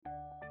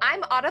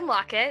I'm Autumn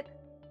Lockett,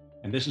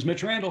 And this is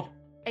Mitch Randall.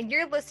 and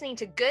you're listening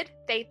to Good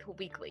Faith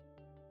Weekly.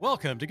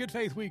 Welcome to Good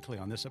Faith Weekly.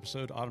 On this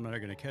episode, Autumn and I are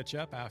going to catch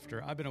up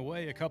after I've been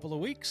away a couple of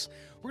weeks.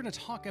 We're going to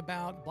talk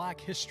about Black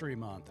History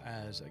Month.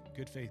 As at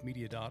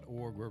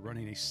goodfaithmedia.org, we're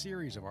running a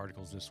series of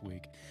articles this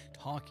week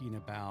talking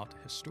about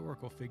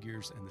historical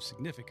figures and the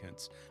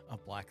significance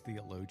of Black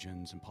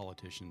theologians and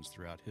politicians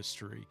throughout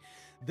history.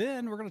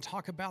 Then we're going to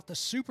talk about the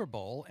Super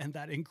Bowl and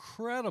that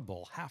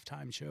incredible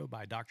halftime show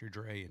by Dr.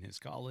 Dre and his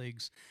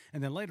colleagues.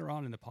 And then later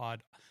on in the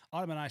pod,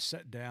 Autumn and I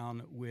sat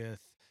down with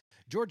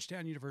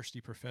Georgetown University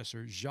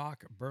professor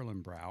Jacques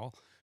Berlinbrow,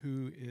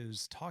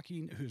 who's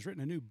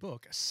written a new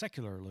book,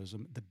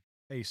 Secularism, The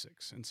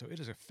Basics. And so it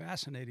is a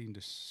fascinating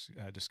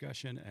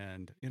discussion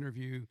and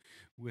interview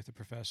with the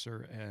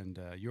professor, and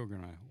you're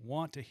going to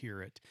want to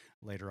hear it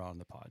later on in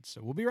the pod.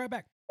 So we'll be right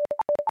back.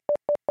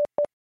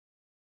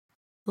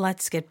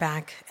 Let's get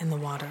back in the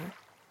water.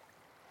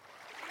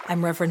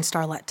 I'm Reverend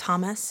Starlette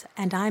Thomas,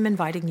 and I'm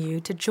inviting you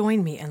to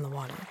join me in the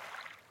water.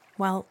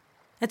 Well,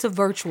 it's a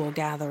virtual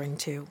gathering,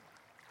 too.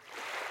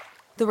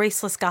 The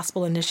Raceless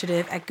Gospel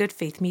Initiative at Good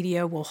Faith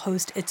Media will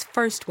host its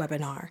first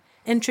webinar,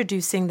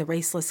 introducing the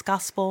Raceless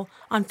Gospel,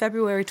 on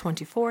February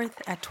 24th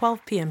at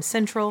 12 p.m.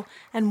 Central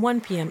and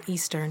 1 p.m.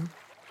 Eastern.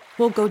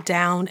 We'll go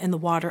down in the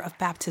water of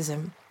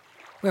baptism,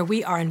 where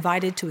we are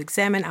invited to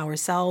examine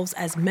ourselves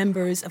as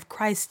members of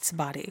Christ's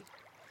body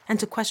and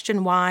to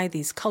question why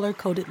these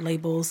color-coded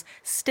labels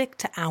stick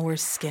to our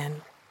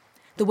skin.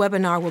 The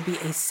webinar will be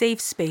a safe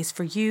space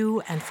for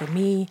you and for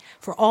me,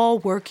 for all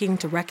working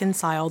to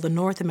reconcile the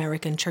North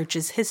American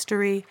Church's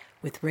history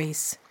with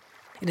race.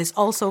 It is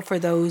also for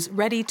those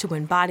ready to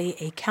embody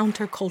a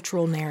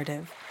countercultural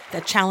narrative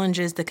that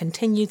challenges the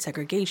continued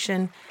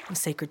segregation of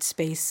sacred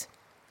space.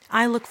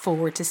 I look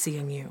forward to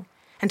seeing you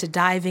and to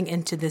diving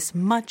into this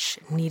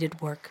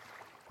much-needed work.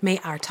 May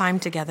our time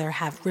together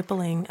have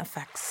rippling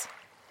effects.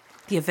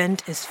 The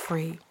event is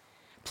free.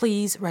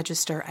 Please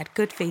register at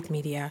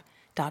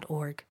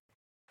goodfaithmedia.org.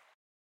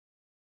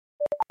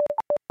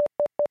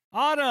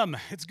 Autumn,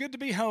 it's good to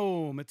be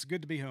home. It's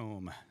good to be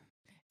home.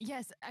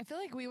 Yes, I feel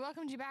like we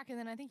welcomed you back, and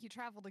then I think you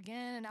traveled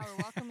again, and now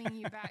we're welcoming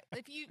you back.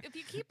 If you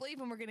keep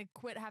leaving, we're going to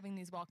quit having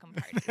these welcome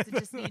parties. I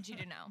just need you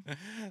to know.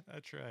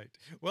 That's right.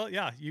 Well,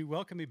 yeah, you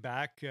welcomed me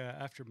back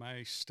after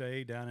my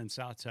stay down in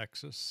South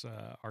Texas.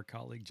 Our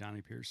colleague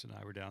Johnny Pierce and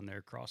I were down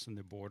there crossing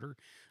the border.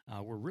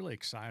 We're really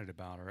excited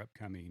about our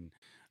upcoming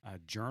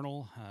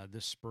journal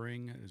this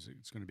spring.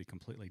 It's going to be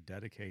completely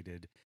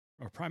dedicated,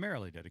 or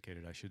primarily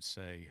dedicated, I should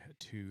say,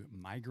 to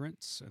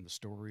migrants and the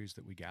stories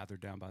that we gathered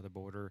down by the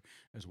border,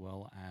 as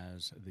well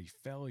as the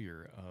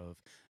failure of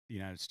the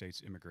United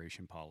States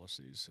immigration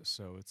policies.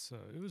 So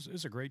it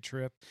was a great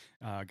trip.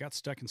 Got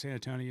stuck in San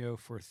Antonio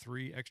for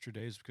 3 extra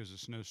days because of a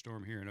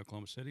snowstorm here in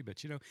Oklahoma City. But,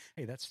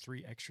 hey, that's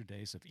 3 extra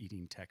days of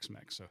eating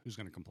Tex-Mex. So who's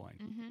going to complain?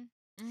 Mm-hmm.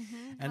 And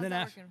How's then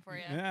that working for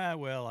you? Yeah,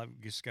 well, I've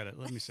just got to,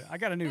 let me say, I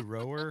got a new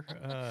rower.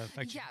 In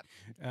fact,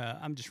 Yeah.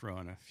 I'm just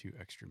rowing a few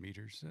extra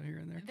meters here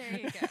and there. There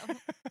you go.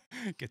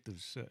 Get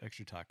those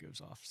extra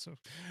tacos off. So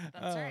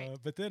That's right.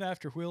 But then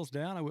after wheels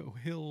down, I went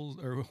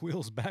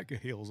wheels back,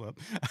 heels up.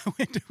 I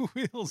went to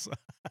wheels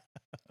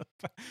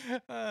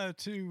up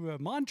to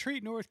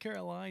Montreat, North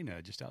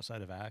Carolina, just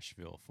outside of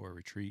Asheville, for a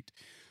retreat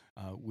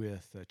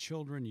with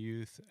children,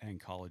 youth, and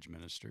college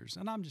ministers.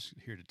 And I'm just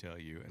here to tell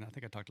you, and I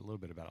think I talked a little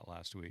bit about it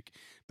last week,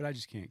 but I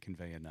just can't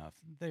convey enough.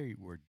 They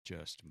were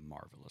just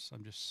marvelous.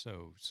 I'm just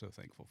so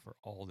thankful for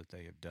all that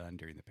they have done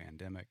during the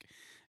pandemic.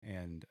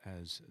 And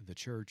as the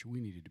church,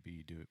 we need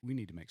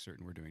to make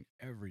certain we're doing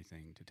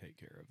everything to take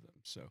care of them.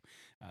 So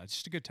it's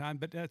just a good time,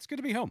 but it's good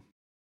to be home.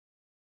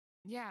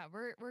 Yeah,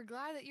 we're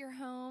glad that you're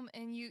home,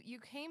 and you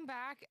came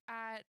back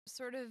at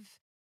sort of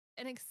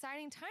an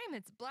exciting time.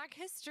 It's Black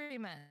History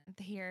Month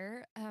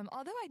here.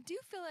 Although I do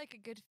feel like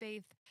at Good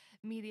Faith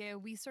Media,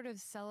 we sort of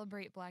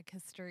celebrate Black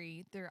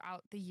history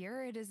throughout the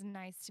year. It is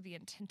nice to be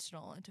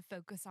intentional and to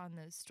focus on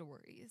those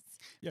stories.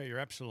 Yeah, you're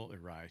absolutely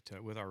right.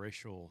 With our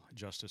racial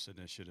justice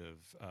initiative,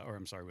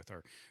 with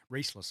our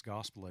Raceless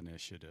Gospel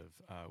Initiative,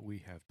 we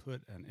have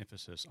put an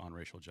emphasis on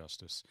racial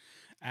justice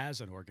as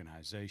an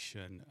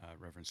organization.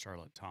 Reverend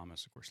Starlette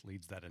Thomas, of course,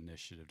 leads that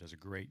initiative, does a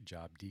great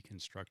job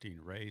deconstructing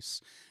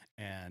race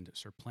and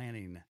sort of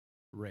planning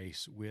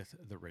race with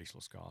the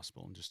Raceless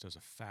Gospel, and just does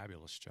a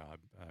fabulous job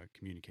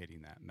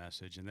communicating that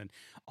message. And then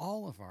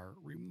all of our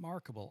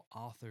remarkable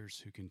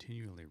authors who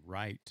continually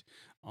write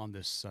on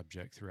this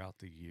subject throughout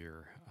the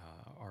year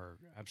are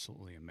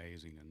absolutely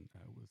amazing, and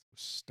with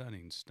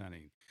stunning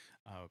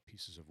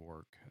pieces of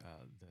work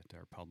that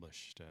are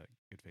published at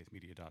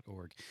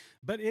goodfaithmedia.org.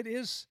 But it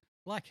is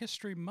Black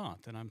History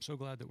Month, and I'm so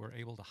glad that we're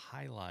able to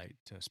highlight,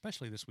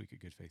 especially this week at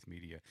Good Faith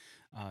Media,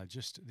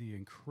 just the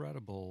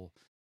incredible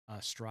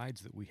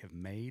strides that we have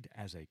made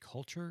as a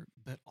culture,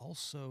 but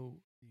also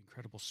the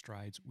incredible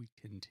strides we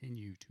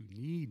continue to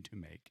need to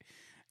make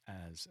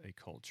as a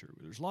culture.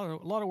 There's a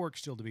lot of work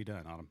still to be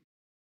done, Autumn.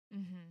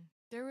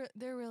 Mm-hmm.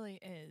 There really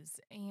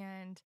is,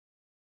 and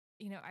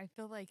I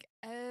feel like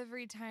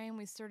every time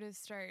we sort of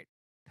start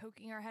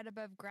poking our head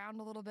above ground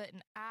a little bit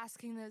and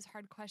asking those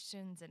hard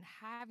questions and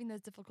having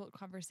those difficult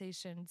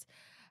conversations,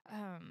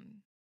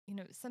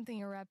 something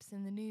erupts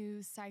in the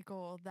news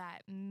cycle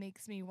that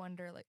makes me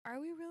wonder, like, are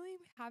we really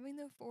having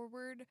the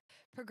forward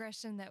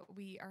progression that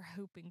we are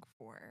hoping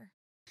for?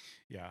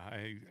 Yeah,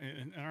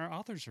 and our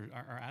authors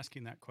are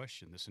asking that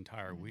question this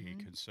entire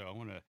week. Hmm. And so I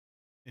want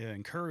to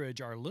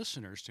encourage our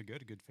listeners to go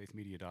to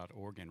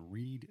goodfaithmedia.org and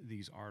read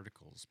these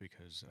articles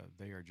because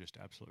they are just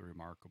absolutely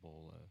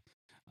remarkable.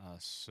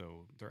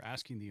 So they're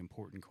asking the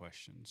important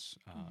questions,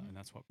 Hmm. and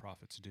that's what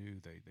prophets do.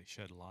 They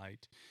shed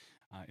light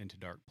into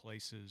dark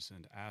places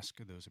and ask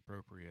those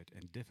appropriate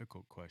and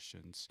difficult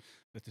questions.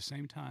 But at the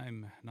same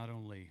time, not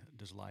only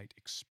does light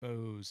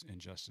expose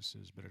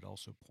injustices, but it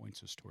also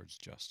points us towards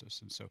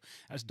justice. And so,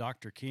 as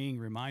Dr. King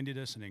reminded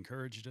us and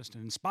encouraged us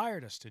and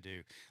inspired us to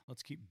do,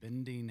 let's keep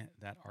bending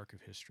that arc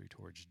of history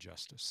towards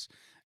justice.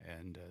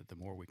 And the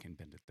more we can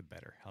bend it, the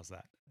better. How's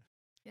that?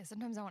 Yeah,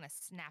 sometimes I want to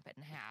snap it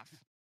in half.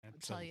 I'll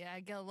tell Absolutely. you, I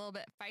get a little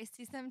bit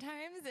feisty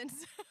sometimes, and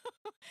so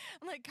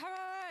I'm like, "Come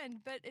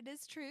on!" But it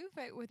is true,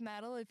 right? With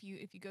metal, if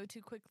you go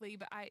too quickly,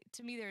 but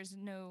to me, there's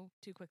no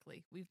too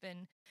quickly. We've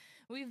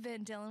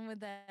been dealing with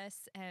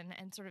this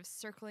and sort of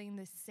circling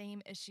the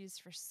same issues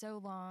for so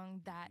long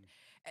that,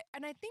 Mhm,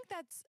 and I think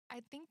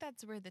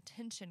that's where the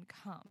tension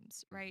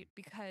comes, mhm. right?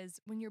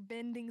 Because when you're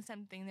bending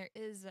something, there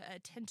is a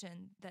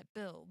tension that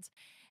builds,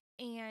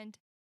 and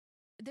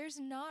there's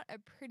not a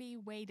pretty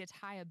way to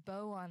tie a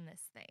bow on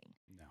this thing.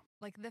 No.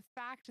 Like the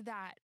fact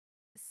that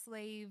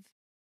slave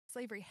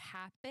slavery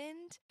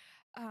happened,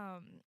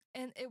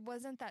 and it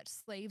wasn't that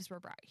slaves were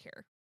brought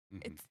here. Hmm.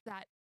 It's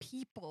that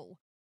people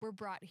were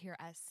brought here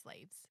as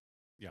slaves.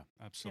 Yeah,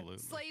 absolutely.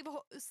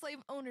 Slave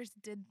owners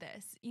did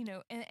this,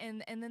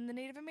 and then the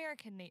Native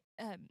American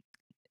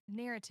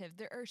narrative.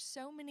 There are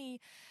so many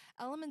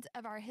elements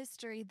of our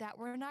history that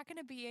we're not going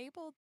to be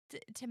able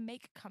to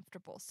make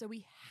comfortable. So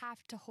we have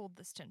to hold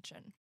this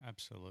tension.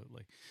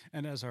 Absolutely.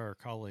 And as our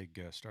colleague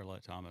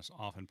Starlette Thomas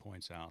often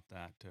points out,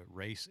 that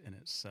race in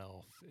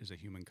itself is a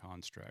human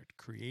construct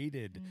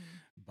created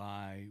Mm.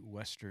 by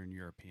Western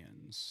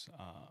Europeans.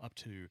 Up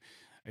to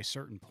a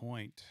certain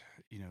point,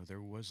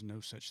 there was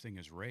no such thing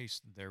as race.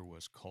 There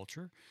was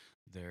culture.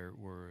 There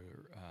were,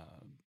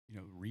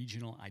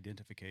 regional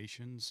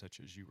identifications, such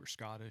as you were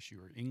Scottish, you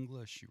were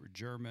English, you were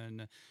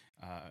German,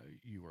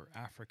 you were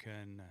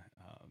African,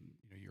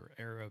 you were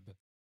Arab.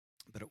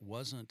 But it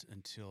wasn't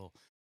until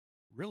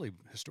really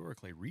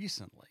historically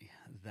recently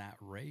that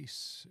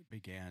race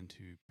began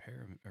to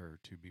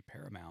to be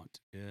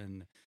paramount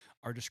in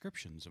our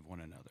descriptions of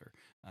one another.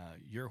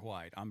 You're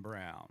white, I'm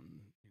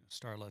brown,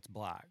 Starlet's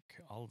black.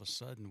 All of a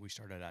sudden, we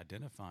started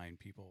identifying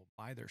people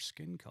by their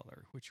skin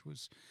color, which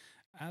was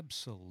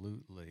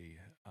absolutely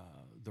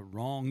the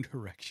wrong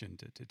direction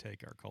to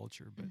take our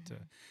culture. But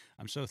Mhm.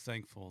 I'm so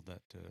thankful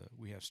that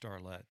we have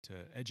Starlet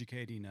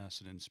educating us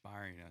and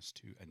inspiring us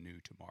to a new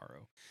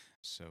tomorrow.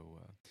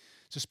 So,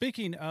 so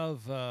speaking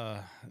of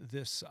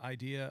this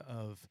idea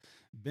of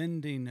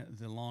bending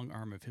the long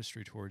arm of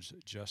history towards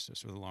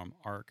justice, or the long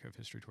arc of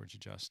history towards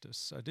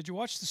justice, did you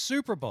watch the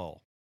Super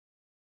Bowl?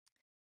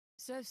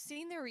 So I've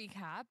seen the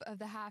recap of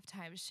the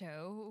halftime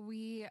show.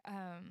 We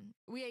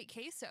ate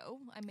queso.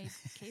 I made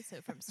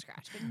queso from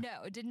scratch, but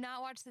no, did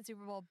not watch the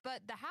Super Bowl.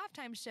 But the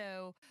halftime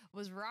show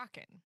was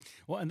rocking.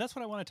 Well, and that's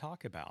what I want to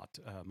talk about.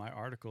 My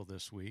article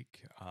this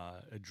week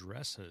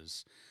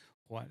addresses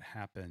what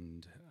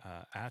happened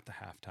at the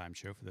halftime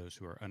show. For those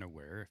who are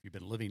unaware, if you've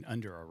been living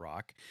under a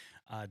rock,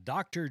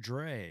 Dr.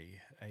 Dre,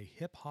 a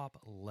hip hop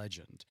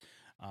legend,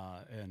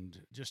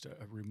 and just a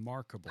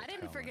remarkable I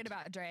didn't forget talent.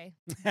 about Dre.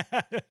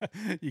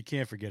 You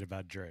can't forget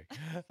about Dre.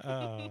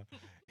 Uh,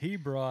 he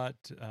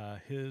brought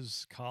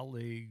his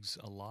colleagues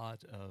a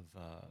lot of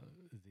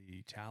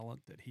the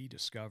talent that he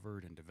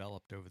discovered and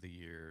developed over the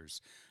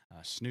years.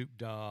 Snoop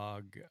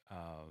Dogg,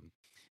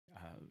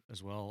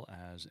 as well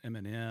as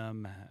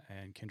Eminem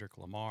and Kendrick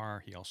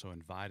Lamar. He also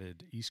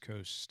invited East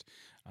Coast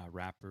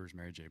rappers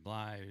Mary J.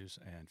 Blige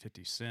and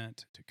 50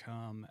 Cent to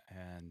come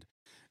and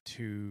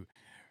to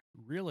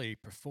really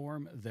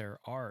perform their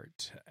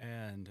art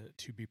and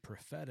to be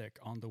prophetic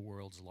on the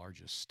world's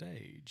largest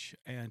stage.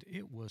 And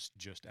it was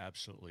just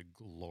absolutely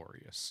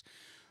glorious.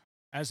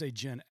 As a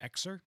Gen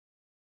Xer,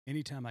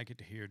 anytime I get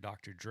to hear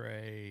Dr.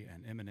 Dre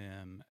and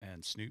Eminem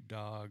and Snoop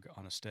Dogg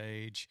on a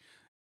stage,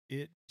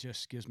 it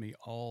just gives me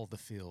all the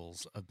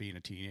feels of being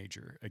a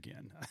teenager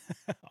again.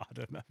 I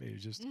don't know. It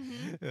was just,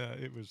 Hmm.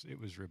 it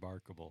was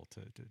remarkable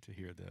to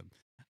hear them,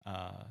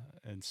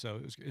 and so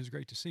it was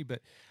great to see.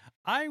 But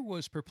I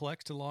was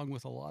perplexed, along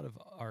with a lot of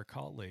our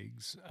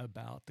colleagues,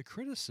 about the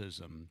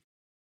criticism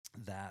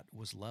that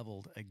was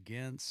leveled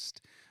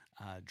against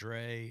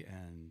Dre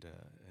and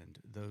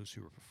those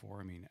who were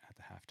performing at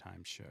the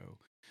halftime show.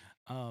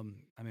 I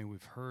mean,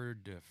 we've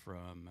heard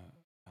from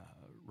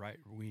right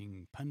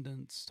wing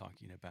pundits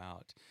talking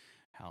about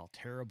how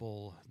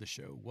terrible the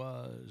show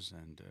was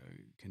and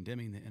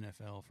condemning the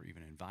NFL for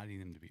even inviting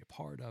them to be a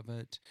part of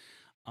it.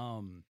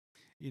 Um,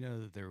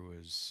 there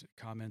was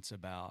comments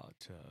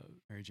about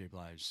Mary J.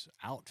 Blige's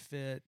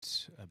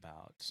outfit,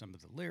 about some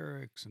of the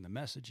lyrics and the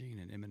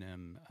messaging, and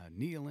Eminem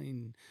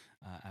kneeling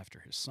after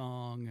his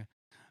song,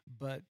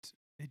 but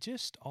it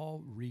just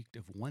all reeked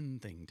of one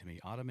thing to me,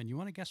 Autumn. And you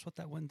want to guess what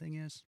that one thing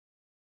is?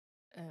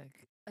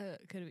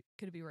 Could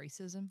it be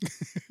racism?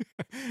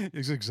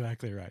 It's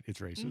exactly right. It's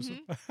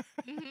racism.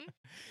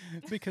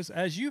 Because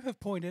as you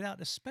have pointed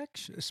out,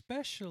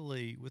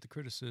 especially with the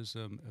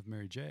criticism of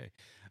Mary J.,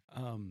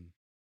 um,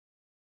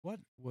 what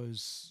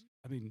was,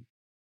 I mean,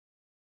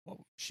 what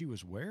she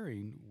was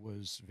wearing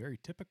was very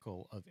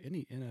typical of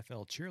any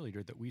NFL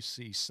cheerleader that we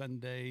see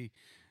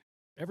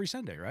every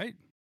Sunday, right?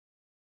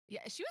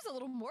 Yeah, she was a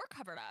little more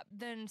covered up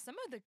than some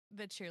of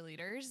the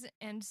cheerleaders,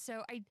 and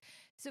so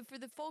for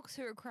the folks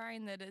who are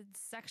crying that it's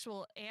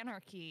sexual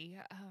anarchy,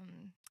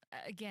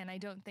 again, I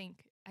don't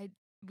think I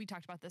we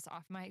talked about this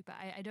off mic, but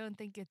I don't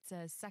think it's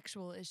a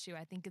sexual issue.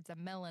 I think it's a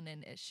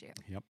melanin issue.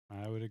 Yep,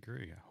 I would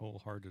agree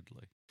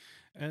wholeheartedly.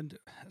 And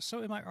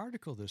so, in my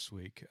article this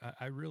week,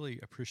 I really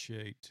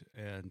appreciate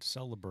and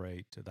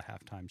celebrate the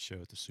halftime show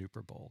at the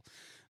Super Bowl.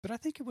 But I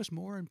think it was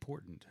more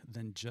important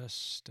than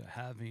just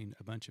having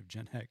a bunch of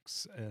Gen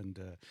X and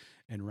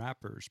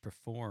rappers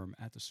perform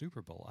at the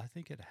Super Bowl. I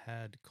think it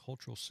had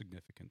cultural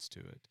significance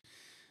to it.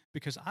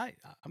 Because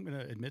I'm going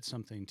to admit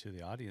something to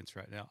the audience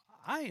right now.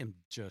 I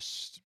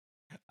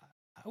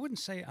wouldn't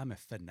say I'm a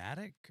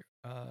fanatic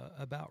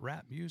about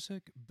rap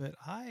music, but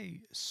I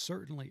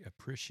certainly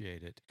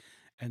appreciate it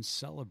and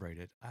celebrate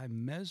it.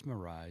 I'm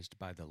mesmerized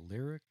by the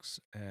lyrics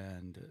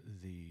and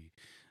the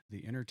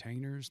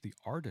entertainers, the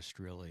artists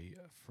really,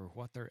 for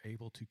what they're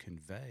able to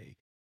convey.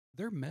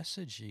 Their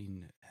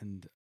messaging,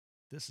 and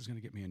this is going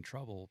to get me in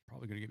trouble,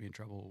 probably going to get me in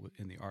trouble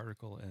in the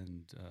article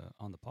and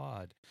on the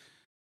pod,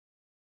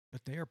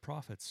 but they are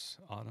prophets,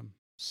 Autumn.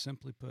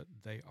 Simply put,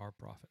 they are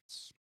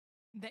prophets.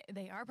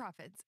 They are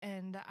prophets,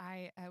 and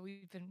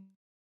we've been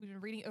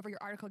reading over your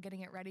article,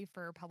 getting it ready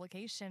for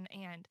publication,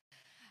 and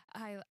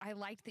I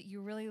liked that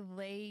you really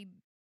laid,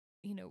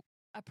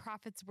 a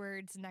prophet's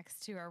words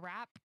next to a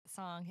rap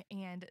song,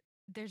 and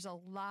there's a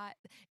lot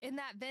in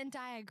that Venn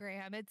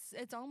diagram.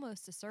 It's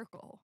almost a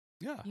circle,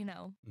 Yeah. you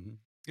know. hmm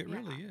It Yeah.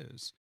 really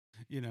is,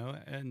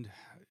 and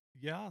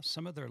yeah,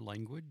 some of their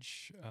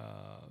language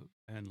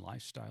and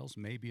lifestyles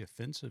may be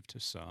offensive to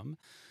some,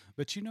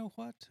 but you know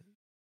what?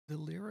 The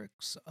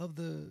lyrics of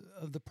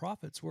the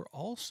prophets were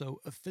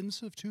also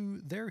offensive to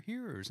their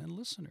hearers and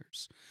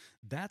listeners.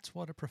 That's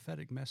what a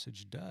prophetic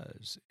message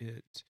does.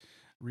 It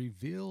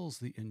reveals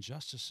the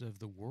injustice of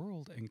the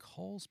world and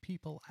calls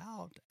people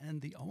out.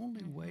 And the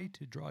only way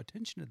to draw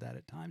attention to that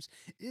at times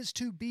is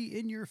to be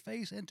in your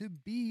face and to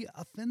be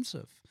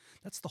offensive.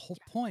 That's the whole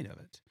point of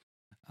it.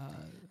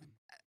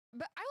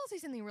 But I will say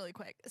something really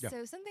quick. Yeah.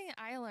 So something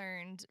I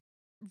learned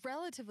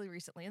relatively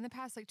recently in the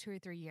past like 2 or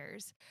 3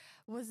 years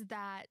was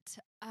that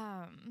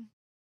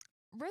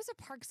Rosa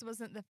Parks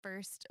wasn't the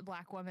first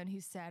Black woman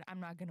who said,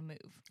 "I'm not going to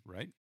move."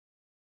 Right?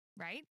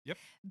 Right? Yep.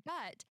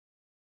 But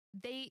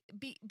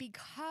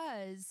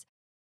because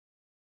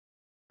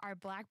our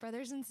Black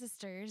brothers and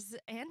sisters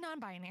and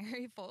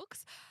non-binary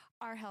folks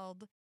are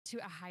held to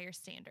a higher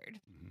standard.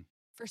 Mhm.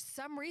 For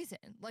some reason,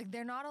 like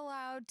they're not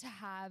allowed to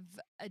have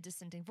a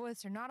dissenting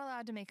voice. They're not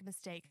allowed to make a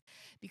mistake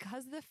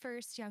because the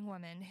first young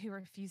woman who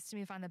refused to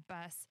move on the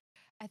bus,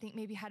 I think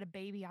maybe had a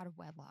baby out of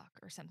wedlock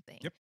or something.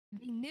 Yep.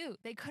 They knew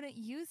they couldn't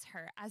use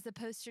her as the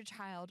poster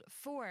child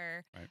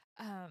for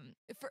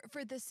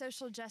for the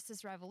social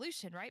justice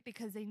revolution, right?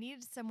 Because they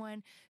needed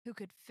someone who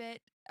could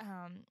fit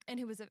and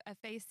who was a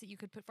face that you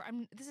could put for.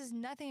 This is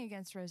nothing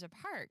against Rosa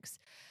Parks,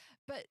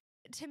 but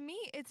to me,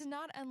 it's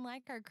not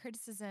unlike our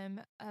criticism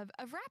of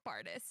rap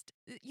artists.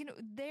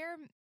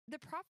 The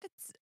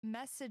prophets'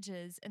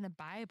 messages in the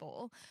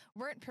Bible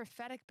weren't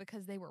prophetic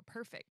because they were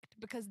perfect,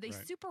 because they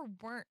Right. super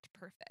weren't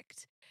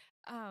perfect.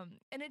 And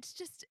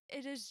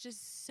it is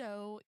just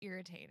so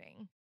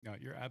irritating. No,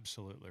 you're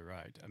absolutely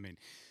right. I mean,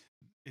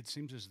 it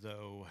seems as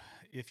though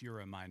if you're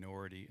a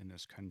minority in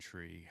this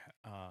country,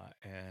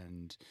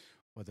 and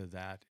whether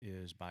that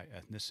is by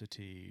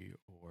ethnicity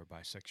or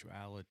by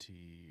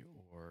sexuality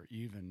or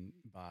even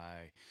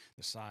by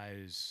the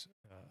size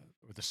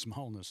or the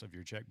smallness of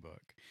your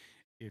checkbook,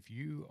 if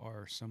you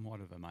are somewhat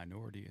of a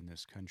minority in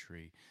this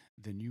country,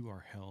 then you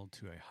are held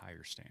to a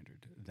higher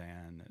standard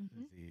than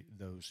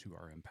those who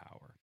are in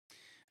power.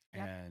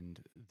 Yep. And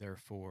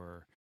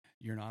therefore,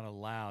 you're not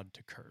allowed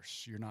to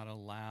curse. You're not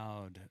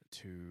allowed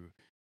to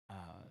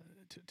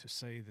to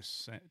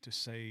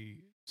say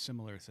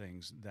similar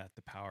things that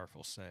the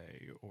powerful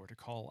say, or to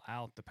call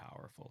out the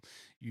powerful.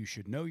 You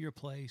should know your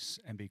place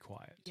and be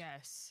quiet.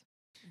 Yes.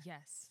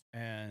 Yes.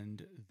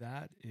 And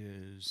that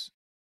is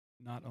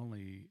not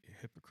only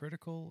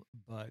hypocritical,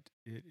 but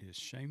it is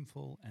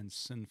shameful and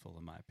sinful,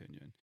 in my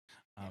opinion,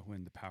 Yep.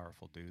 when the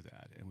powerful do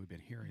that. And we've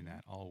been hearing Mhm.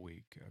 that all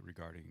week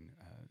regarding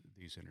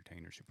these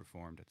entertainers who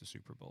performed at the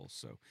Super Bowl.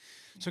 So,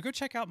 Yeah. so go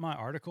check out my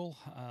article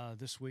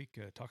this week.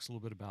 Talks a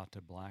little bit about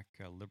Black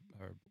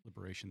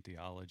liberation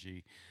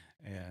theology,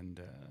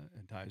 and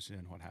ties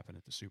in what happened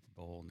at the Super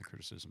Bowl and the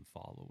criticism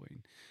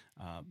following.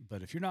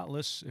 But if you're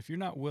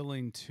not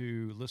willing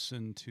to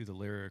listen to the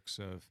lyrics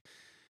of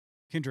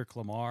Kendrick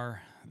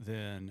Lamar,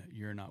 then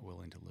you're not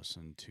willing to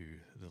listen to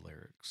the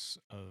lyrics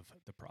of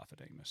the prophet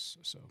Amos.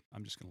 So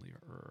I'm just going to leave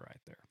it right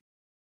there.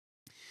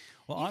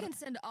 Well, You can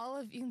send all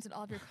of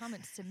your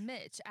comments to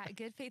Mitch at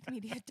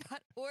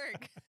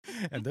goodfaithmedia.org.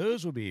 and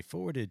those will be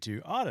forwarded to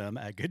Autumn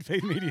at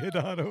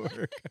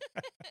goodfaithmedia.org.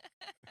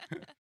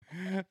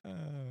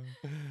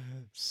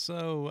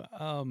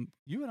 So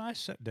you and I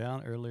sat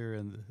down earlier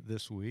in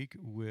this week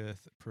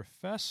with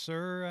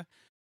Professor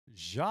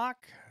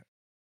Jacques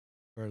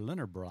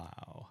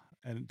Berlinerbrow.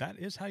 And that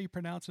is how you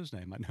pronounce his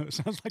name. I know it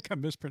sounds like I'm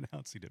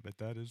mispronouncing it, but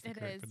that is the It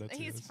correct is.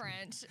 pronunciation. He's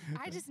French.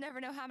 I just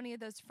never know how many of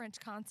those French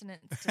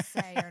consonants to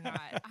say or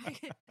not.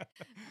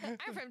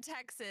 I'm from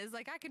Texas.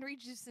 Like, I can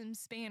read you some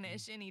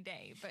Spanish any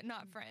day, but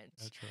not French.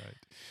 That's right.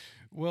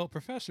 Well,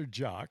 Professor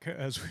Jock,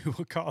 as we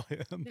will call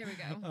him, There we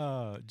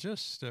go.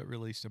 just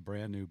released a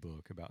brand new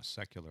book about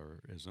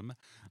secularism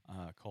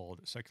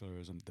called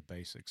Secularism, the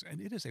Basics. And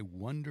it is a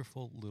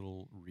wonderful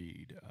little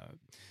read.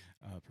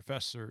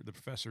 The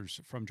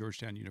professors from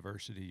Georgetown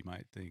University, you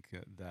might think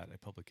that a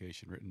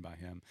publication written by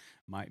him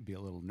might be a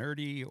little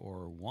nerdy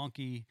or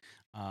wonky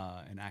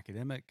and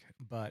academic,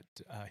 but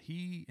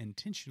he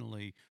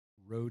intentionally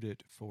wrote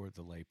it for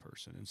the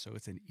layperson. And so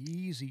it's an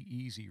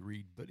easy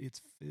read, but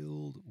it's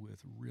filled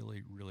with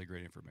really, really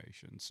great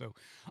information. So,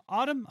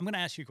 Autumn, I'm going to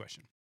ask you a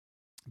question.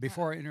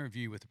 Before our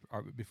interview with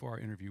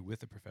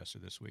the professor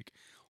this week,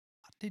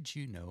 what did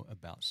you know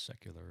about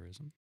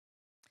secularism?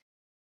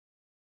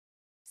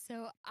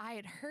 So I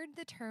had heard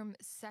the term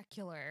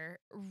secular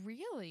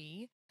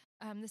really,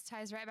 this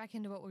ties right back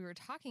into what we were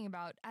talking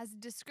about, as a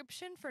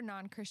description for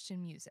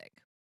non-Christian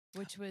music,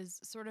 which was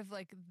sort of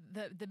like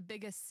the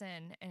biggest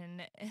sin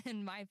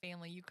in my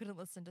family. You couldn't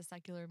listen to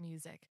secular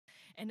music.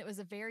 And it was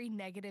a very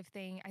negative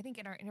thing. I think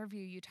in our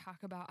interview, you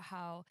talk about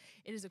how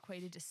it is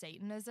equated to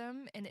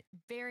Satanism. And it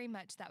very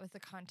much, that was the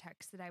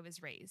context that I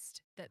was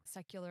raised, that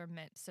secular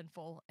meant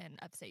sinful and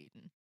of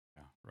Satan.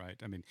 Yeah, right.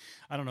 I mean,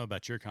 I don't know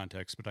about your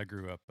context, but I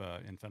grew up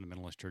in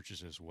fundamentalist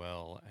churches as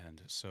well,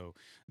 and so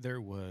there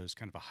was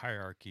kind of a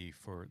hierarchy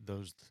for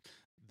those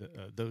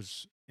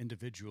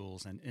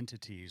individuals and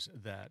entities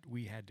that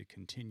we had to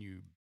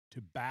continue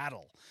to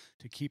battle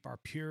to keep our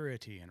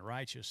purity and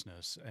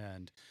righteousness,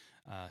 and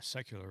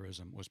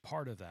secularism was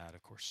part of that.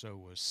 Of course, so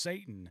was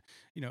Satan,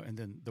 and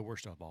then the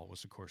worst of all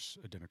was, of course,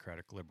 a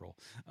democratic liberal.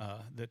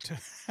 That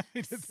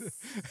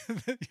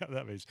yeah,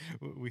 that means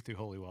we threw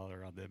holy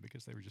water on them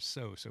because they were just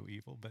so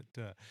evil.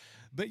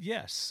 But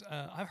yes,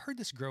 I've heard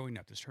this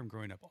term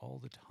growing up all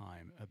the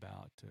time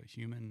about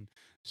human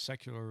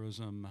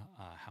secularism,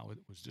 how it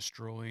was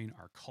destroying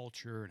our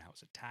culture and how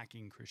it's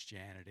attacking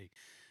Christianity.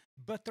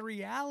 But the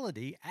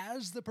reality,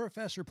 as the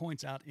professor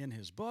points out in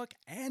his book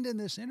and in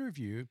this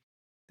interview,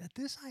 that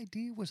this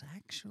idea was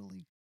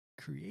actually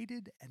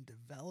created and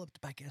developed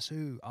by, guess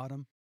who,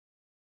 Autumn?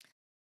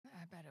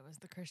 I bet it was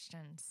the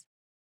Christians.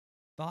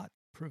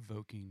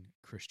 Thought-provoking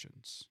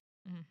Christians.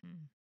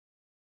 Mm-hmm.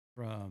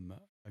 From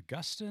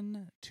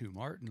Augustine to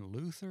Martin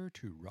Luther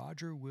to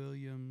Roger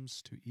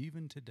Williams to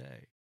even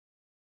today,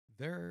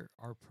 there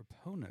are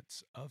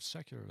proponents of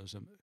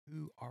secularism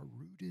who are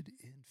rooted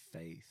in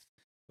faith,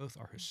 both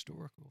our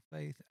historical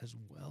faith as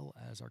well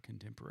as our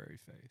contemporary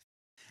faith.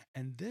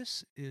 And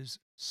this is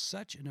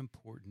such an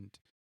important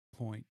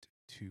point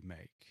to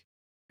make.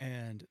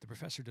 And the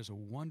professor does a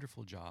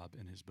wonderful job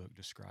in his book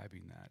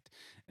describing that.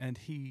 And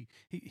he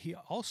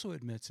also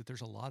admits that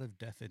there's a lot of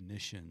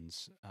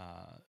definitions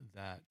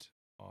that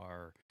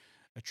are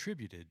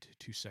attributed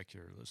to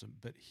secularism,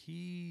 but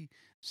he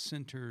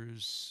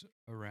centers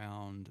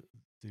around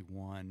the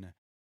one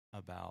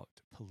about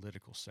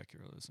political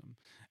secularism.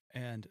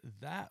 And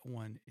that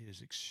one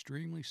is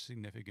extremely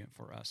significant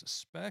for us,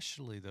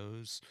 especially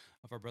those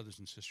of our brothers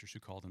and sisters who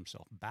call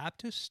themselves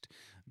Baptist,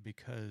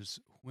 because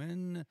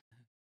when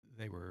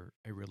they were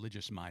a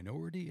religious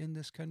minority in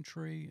this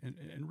country, and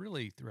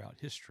really throughout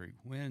history,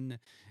 when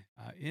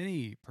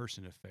any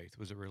person of faith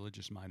was a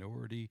religious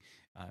minority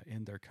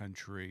in their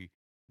country,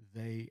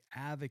 they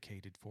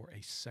advocated for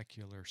a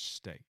secular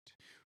state,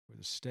 where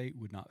the state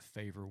would not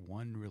favor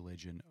one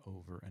religion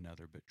over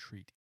another, but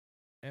treat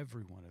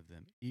every one of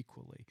them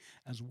equally,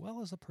 as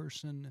well as a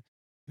person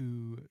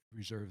who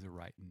reserved the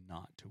right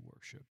not to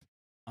worship.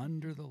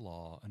 Under the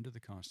law, under the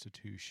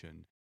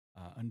Constitution,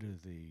 under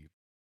the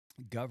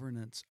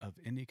governance of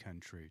any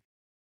country,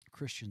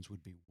 Christians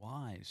would be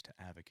wise to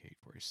advocate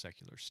for a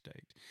secular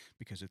state,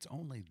 because it's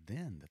only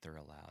then that they're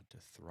allowed to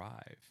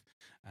thrive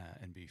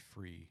and be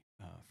free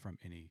from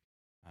any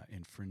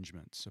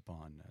infringements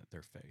upon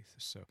their faith.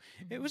 So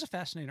it Mhm. was a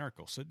fascinating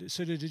article. So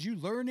did you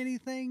learn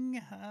anything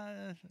in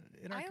our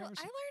I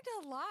conversation?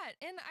 learned a lot,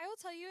 and I will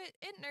tell you,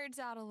 it nerds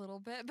out a little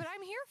bit, but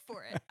I'm here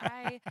for it.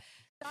 I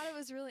thought it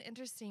was really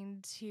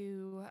interesting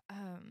to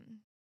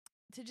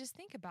just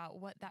think about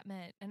what that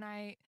meant, and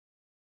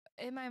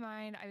in my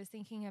mind, I was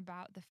thinking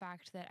about the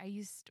fact that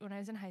when I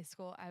was in high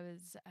school, I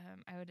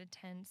would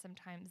attend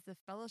sometimes the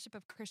Fellowship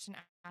of Christian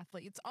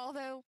Athletes,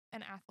 although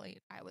an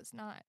athlete I was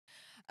not.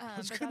 I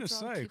was But going to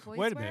that's where all the say, cute boys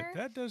wait a minute,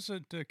 were. that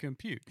doesn't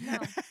compute. No,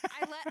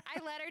 I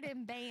lettered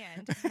in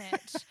band,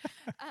 Mitch.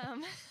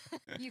 Um,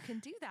 you can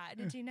do that.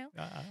 Did you know?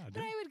 I But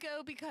do. I would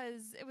go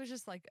because it was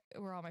just like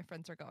where all my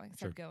friends are going, so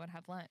Sure. I'd go and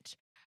have lunch.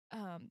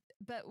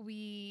 But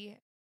we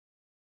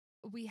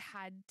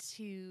had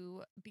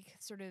to be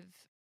sort of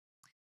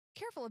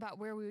careful about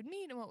where we would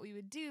meet and what we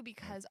would do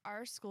because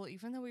our school,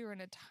 even though we were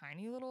in a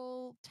tiny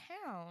little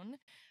town,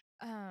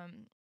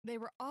 they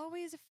were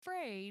always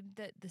afraid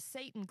that the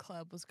Satan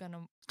Club was going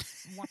to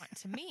want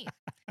to meet.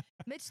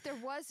 Mitch, there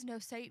was no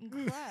Satan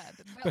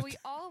Club, but we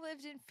all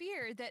lived in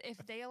fear that if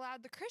they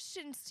allowed the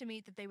Christians to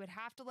meet, that they would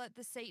have to let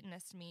the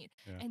Satanists meet,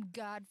 Yeah. and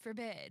God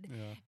forbid.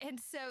 Yeah. And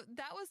so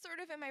that was sort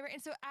of in my brain.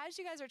 And so as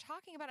you guys are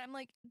talking about it, I'm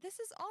like, this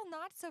is all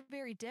not so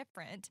very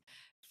different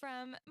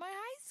from my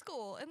high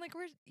school. And like,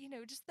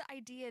 just the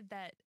idea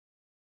that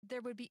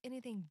there would be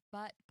anything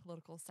but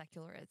political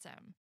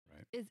secularism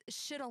Right.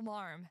 should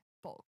alarm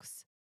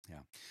folks.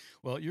 Yeah.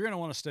 Well, you're going to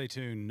want to stay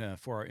tuned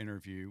for our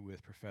interview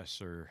with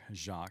Professor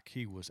Jacques.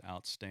 He was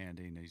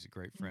outstanding. He's a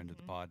great friend of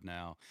the pod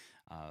now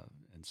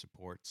and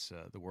supports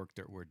the work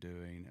that we're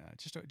doing.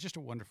 Just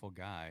a wonderful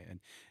guy. And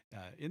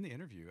in the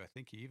interview, I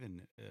think he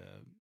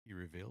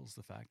reveals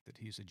the fact that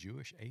he's a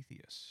Jewish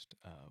atheist,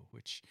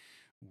 which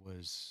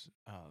was,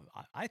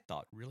 I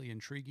thought, really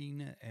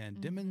intriguing and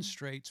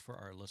demonstrates for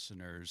our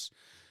listeners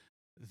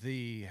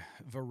the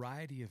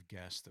variety of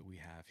guests that we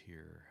have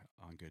here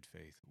on Good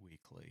Faith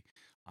Weekly.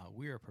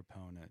 We are a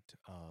proponent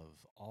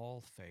of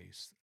all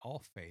faiths,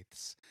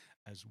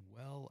 as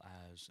well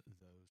as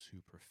those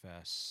who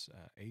profess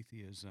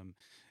atheism.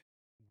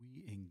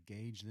 We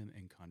engage them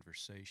in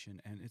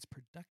conversation, and it's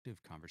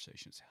productive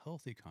conversation, it's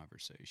healthy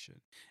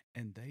conversation,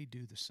 and they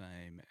do the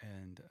same.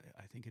 And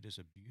I think it is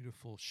a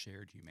beautiful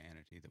shared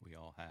humanity that we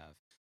all have.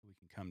 We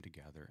can come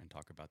together and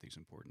talk about these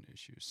important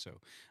issues.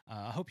 So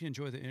I hope you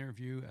enjoy the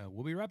interview.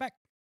 We'll be right back.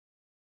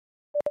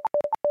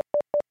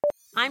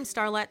 I'm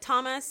Starlette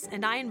Thomas,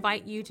 and I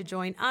invite you to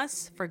join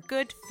us for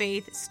Good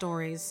Faith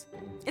Stories.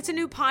 It's a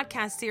new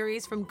podcast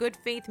series from Good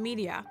Faith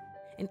Media.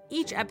 In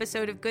each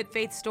episode of Good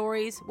Faith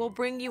Stories, we'll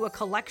bring you a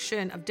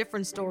collection of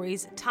different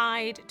stories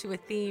tied to a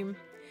theme.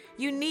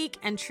 Unique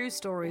and true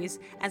stories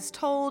as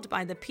told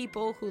by the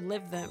people who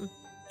live them.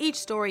 Each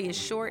story is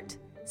short,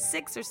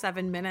 6 or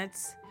 7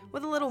 minutes,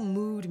 with a little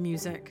mood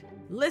music.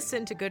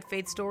 Listen to Good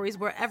Faith Stories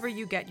wherever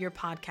you get your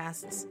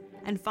podcasts,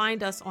 and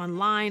find us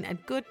online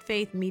at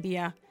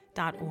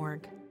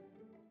goodfaithmedia.org.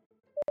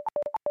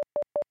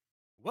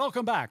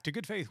 Welcome back to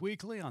Good Faith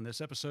Weekly. On this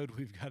episode,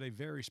 we've got a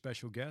very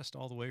special guest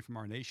all the way from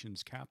our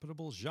nation's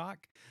capital.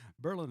 Jacques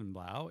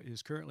Berlinblau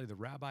is currently the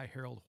Rabbi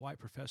Harold White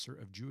Professor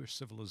of Jewish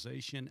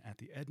Civilization at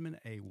the Edmund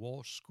A.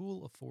 Walsh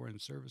School of Foreign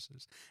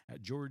Services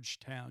at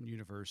Georgetown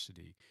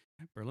University.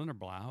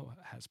 Berlinblau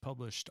has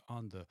published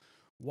on the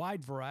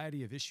wide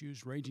variety of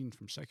issues ranging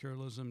from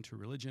secularism to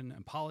religion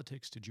and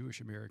politics to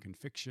Jewish American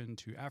fiction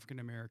to African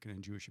American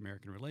and Jewish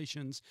American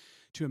relations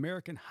to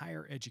American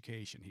higher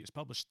education. He has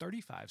published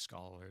 35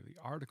 scholarly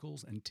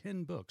articles and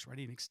 10 books,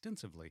 writing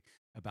extensively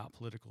about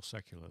political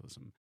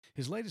secularism.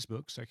 His latest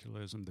book,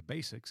 Secularism: The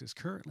Basics, is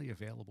currently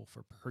available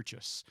for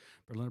purchase.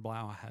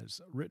 Berlinblau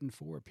has written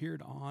for,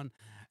 appeared on,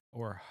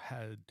 or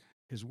had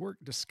his work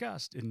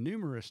discussed in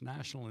numerous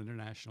national and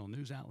international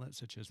news outlets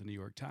such as the New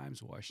York Times,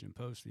 the Washington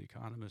Post, The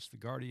Economist, The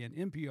Guardian,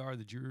 NPR,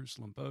 the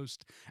Jerusalem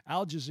Post,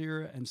 Al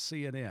Jazeera, and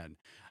CNN.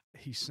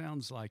 He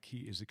sounds like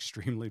he is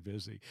extremely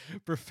busy.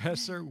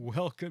 Professor,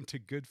 welcome to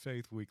Good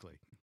Faith Weekly.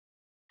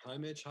 Hi,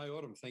 Mitch. Hi,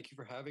 Autumn. Thank you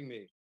for having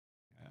me.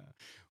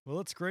 Well,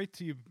 it's great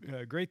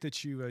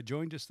that you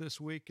joined us this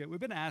week. We've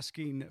been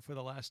asking for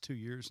the last 2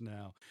 years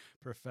now,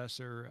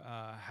 Professor,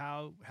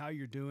 how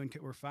you're doing.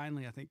 We're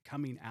finally, I think,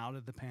 coming out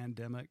of the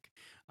pandemic,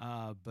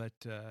 but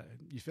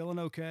you feeling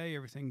okay?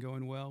 Everything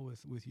going well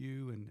with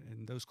you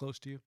and those close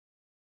to you?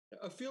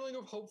 A feeling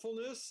of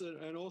hopefulness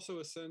and also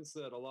a sense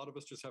that a lot of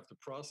us just have to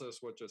process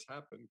what just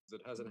happened because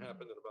it hasn't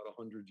happened in about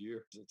 100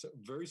 years. It's a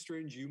very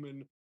strange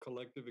human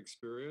collective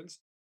experience.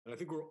 And I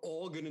think we're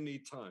all going to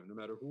need time, no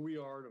matter who we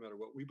are, no matter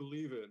what we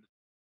believe in,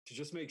 to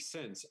just make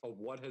sense of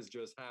what has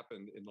just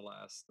happened in the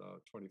last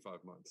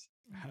 25 months.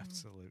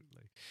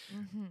 Absolutely.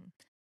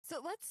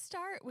 So let's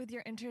start with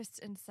your interest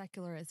in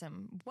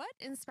secularism. What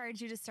inspired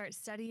you to start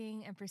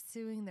studying and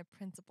pursuing the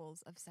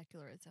principles of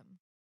secularism?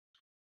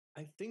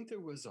 I think there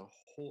was a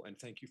whole, and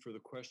thank you for the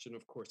question,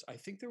 of course. I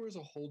think there was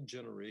a whole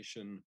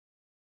generation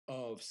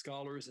of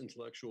scholars,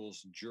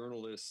 intellectuals,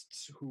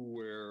 journalists who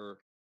were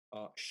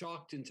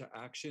shocked into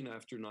action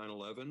after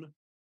 9/11.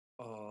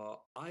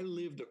 I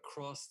lived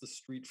across the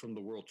street from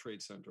the World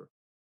Trade Center.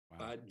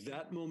 Wow. At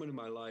that moment in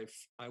my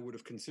life, I would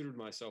have considered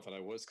myself, and I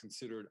was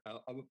considered a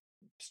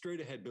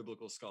straight ahead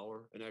biblical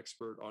scholar, an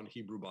expert on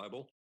Hebrew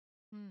Bible.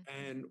 Mm.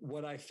 And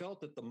what I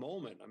felt at the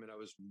moment, I mean, I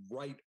was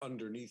right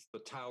underneath the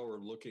tower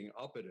looking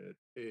up at it,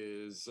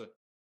 is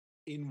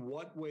in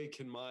what way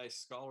can my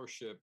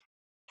scholarship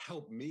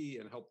help me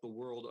and help the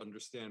world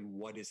understand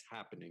what is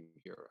happening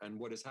here? And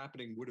what is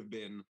happening would have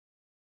been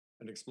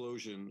an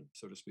explosion,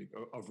 so to speak,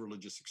 of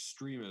religious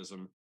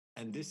extremism.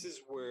 And this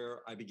is where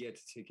I began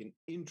to take an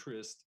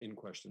interest in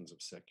questions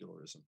of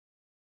secularism.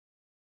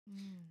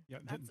 Yeah,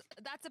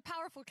 That's a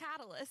powerful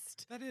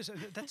catalyst. that is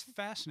that's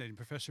fascinating,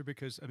 Professor.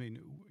 Because I mean,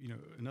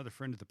 another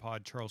friend of the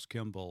pod, Charles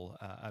Kimball,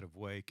 out of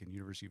Wake and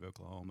University of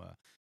Oklahoma,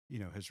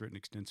 has written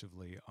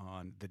extensively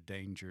on the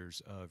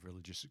dangers of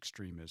religious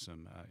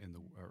extremism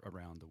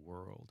around the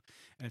world.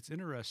 And it's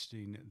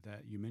interesting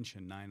that you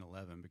mentioned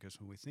 9/11 because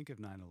when we think of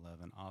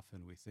 9/11,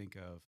 often we think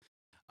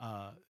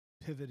of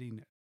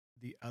pivoting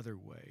the other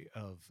way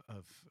of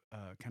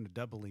kind of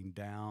doubling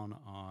down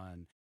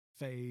on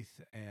faith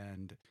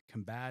and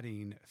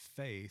combating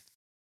faith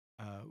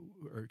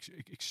or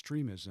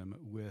extremism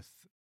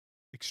with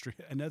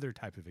another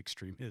type of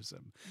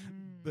extremism.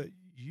 But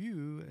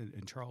you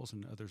and Charles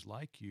and others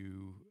like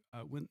you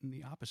went in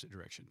the opposite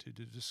direction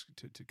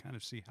to kind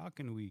of see how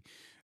can we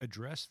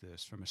address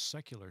this from a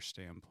secular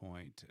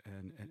standpoint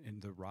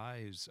and the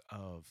rise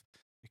of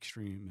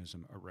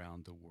extremism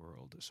around the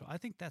world. So I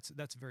think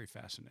that's very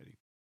fascinating.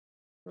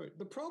 Right.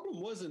 The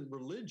problem wasn't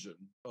religion.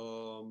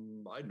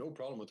 I had no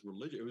problem with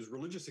religion. It was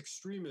religious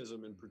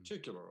extremism in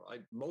particular.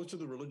 Most of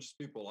the religious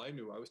people I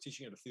knew, I was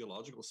teaching at a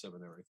theological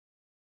seminary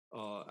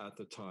at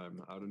the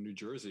time out in New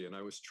Jersey, and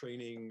I was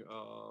training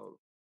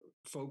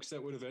folks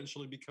that would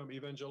eventually become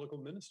evangelical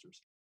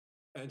ministers.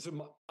 And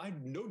so I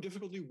had no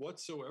difficulty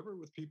whatsoever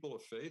with people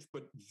of faith,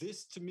 but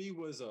this to me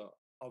was a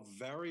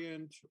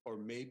variant or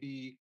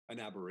maybe an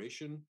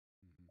aberration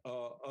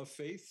of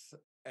faith.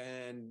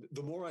 And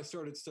the more I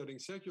started studying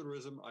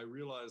secularism, I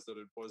realized that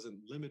it wasn't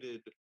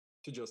limited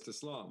to just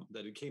Islam,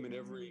 that it came in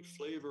every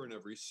flavor and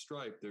every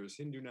stripe. There's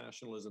Hindu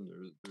nationalism,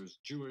 there's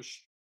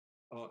Jewish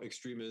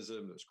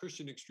extremism, there's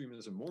Christian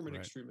extremism, Mormon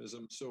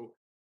extremism. So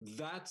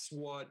that's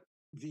what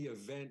the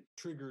event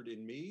triggered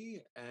in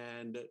me.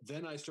 And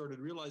then I started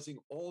realizing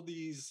all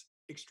these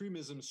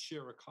extremisms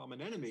share a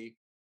common enemy,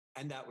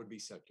 and that would be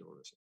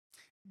secularism.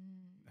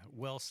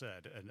 Well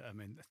said. And I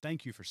mean,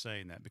 thank you for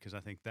saying that because I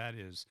think that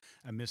is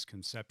a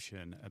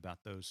misconception about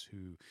those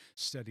who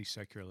study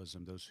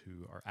secularism, those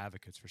who are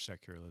advocates for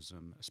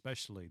secularism,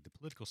 especially the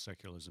political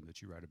secularism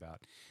that you write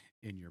about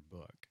in your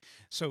book.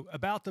 So,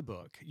 about the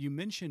book, you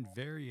mentioned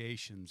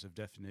variations of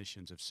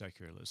definitions of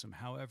secularism.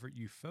 However,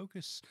 you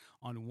focus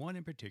on one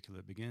in particular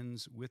that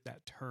begins with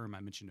that term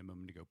I mentioned a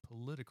moment ago,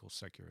 political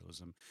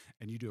secularism,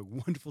 and you do a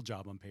wonderful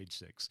job on page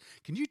 6.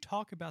 Can you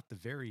talk about the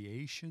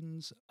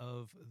variations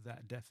of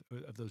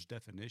of those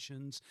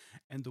definitions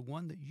and the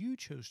one that you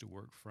chose to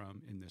work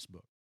from in this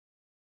book?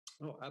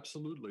 Oh,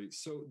 absolutely.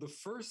 So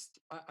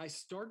I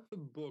start the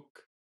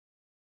book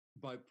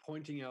by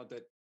pointing out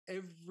that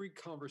every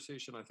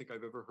conversation I think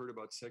I've ever heard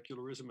about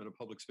secularism in a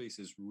public space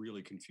is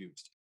really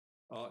confused.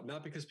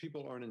 Not because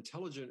people aren't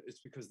intelligent, it's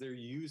because they're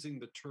using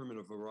the term in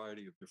a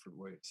variety of different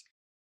ways.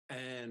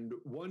 And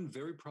one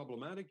very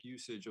problematic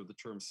usage of the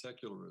term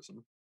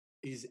secularism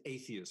is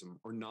atheism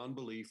or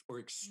non-belief or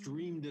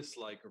extreme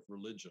dislike of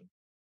religion.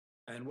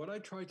 And what I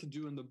tried to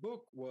do in the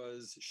book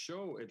was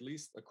show at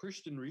least a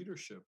Christian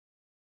readership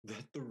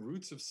that the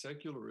roots of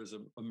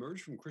secularism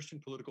emerge from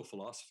Christian political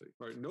philosophy,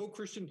 right? No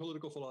Christian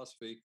political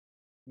philosophy,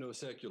 no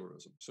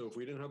secularism. So if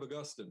we didn't have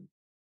Augustine,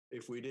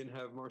 if we didn't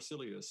have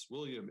Marsilius,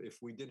 William, if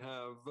we didn't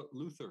have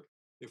Luther,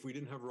 if we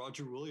didn't have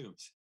Roger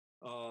Williams,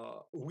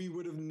 we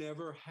would have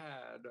never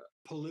had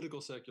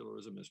political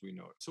secularism as we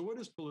know it. So what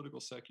is political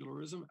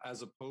secularism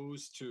as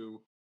opposed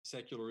to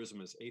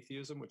secularism as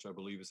atheism, which I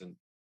believe is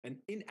an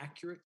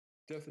inaccurate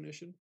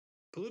definition?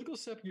 Political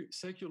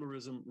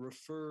secularism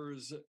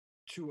refers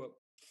to a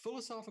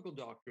philosophical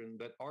doctrine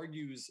that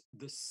argues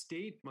the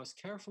state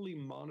must carefully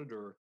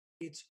monitor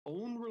its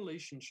own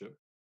relationship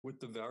with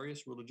the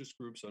various religious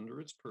groups under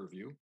its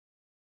purview.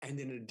 And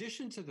in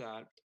addition to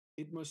that,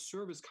 it must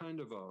serve as kind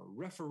of a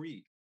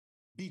referee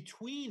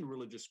between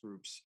religious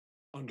groups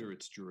under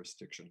its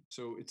jurisdiction.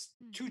 So it's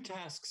two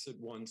tasks at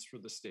once for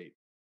the state,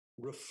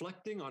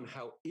 reflecting on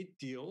how it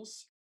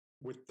deals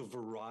with the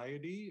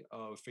variety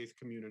of faith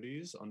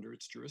communities under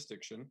its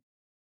jurisdiction,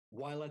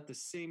 while at the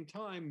same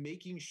time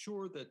making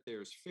sure that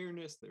there's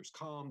fairness, there's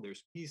calm,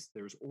 there's peace,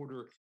 there's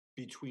order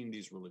between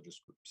these religious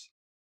groups.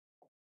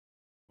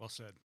 Well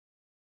said.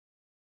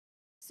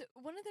 So,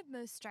 one of the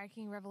most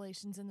striking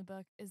revelations in the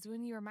book is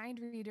when you remind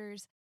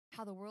readers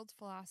how the world's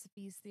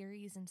philosophies,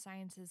 theories, and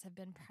sciences have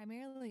been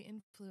primarily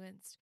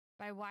influenced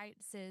by white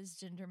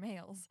cisgender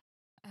males.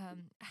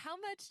 How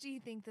much do you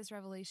think this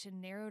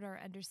revelation narrowed our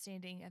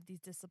understanding of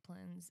these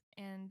disciplines?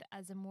 And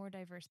as a more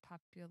diverse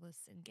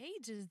populace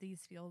engages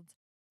these fields,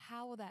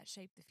 how will that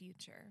shape the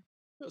future?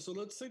 Yeah, so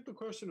let's take the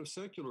question of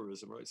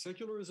secularism, right?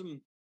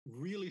 Secularism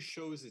really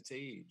shows its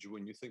age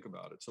when you think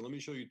about it. So let me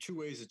show you two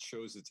ways it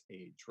shows its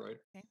age, right?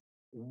 Okay.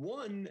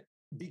 One,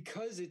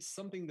 because it's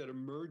something that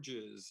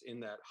emerges in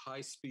that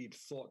high speed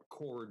thought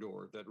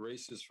corridor that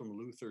races from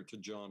Luther to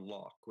John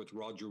Locke with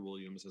Roger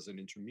Williams as an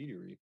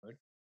intermediary, right?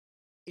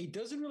 It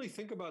doesn't really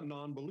think about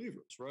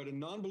non-believers, right? And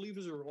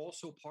non-believers are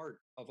also part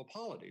of a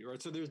polity,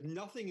 right? So there's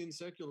nothing in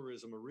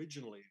secularism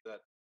originally that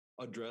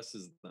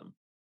addresses them.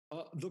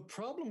 The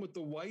problem with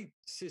the white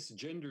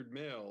cisgendered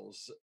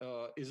males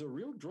is a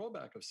real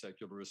drawback of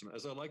secularism.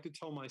 As I like to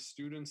tell my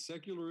students,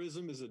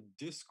 secularism is a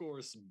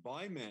discourse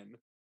by men,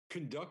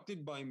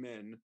 conducted by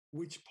men,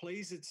 which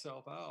plays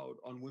itself out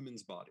on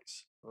women's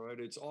bodies. All right,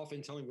 it's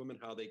often telling women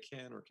how they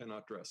can or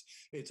cannot dress.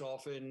 It's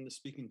often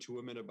speaking to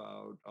women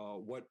about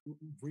what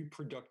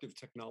reproductive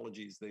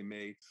technologies they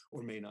may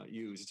or may not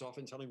use. It's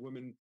often telling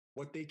women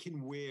what they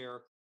can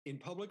wear in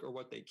public or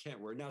what they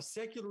can't wear. Now,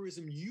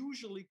 secularism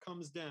usually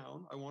comes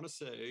down, I want to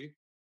say,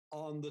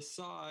 on the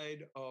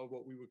side of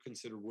what we would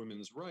consider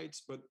women's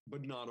rights, but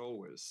not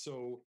always.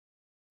 So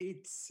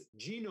its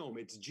genome,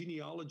 its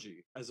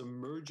genealogy, as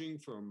emerging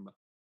from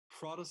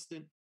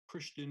Protestant,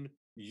 Christian,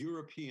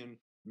 European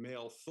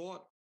male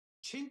thought,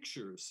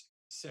 tinctures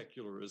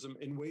secularism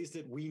in ways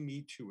that we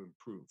need to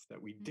improve,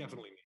 that we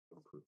definitely need to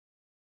improve.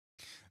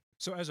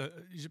 So,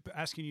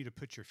 asking you to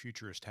put your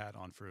futurist hat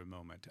on for a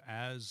moment,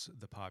 as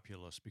the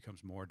populace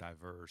becomes more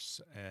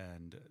diverse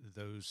and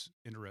those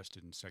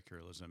interested in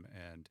secularism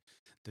and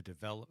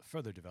the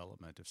further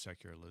development of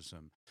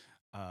secularism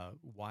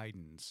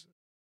widens,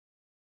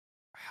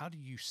 how do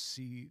you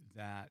see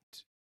that?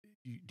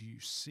 Do you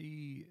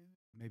see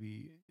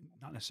maybe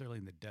not necessarily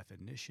in the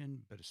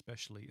definition, but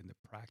especially in the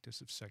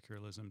practice of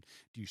secularism?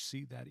 Do you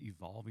see that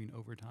evolving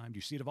over time? Do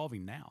you see it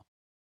evolving now?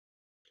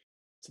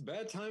 It's a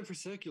bad time for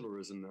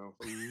secularism now.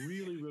 A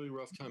really, really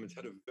rough time. It's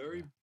had a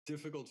very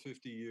difficult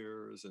 50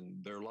 years, and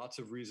there are lots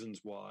of reasons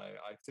why.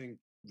 I think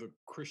the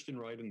Christian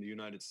right in the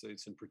United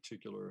States in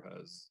particular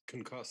has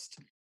concussed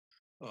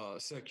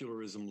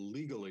secularism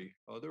legally.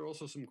 There are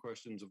also some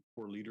questions of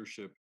poor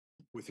leadership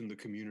within the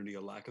community,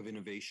 a lack of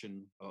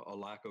innovation, a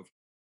lack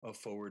of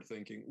forward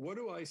thinking. What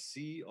do I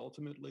see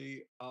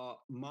ultimately?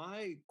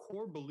 My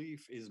core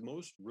belief is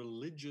most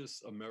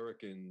religious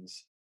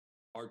Americans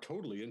are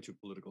totally into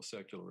political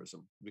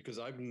secularism, because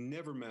I've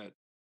never met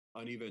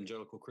an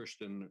evangelical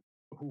Christian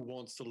who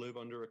wants to live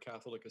under a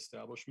Catholic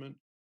establishment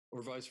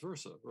or vice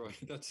versa, right?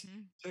 That's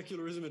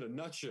secularism in a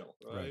nutshell,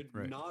 right?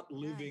 Right. Not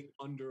living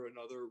under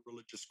another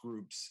religious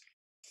group's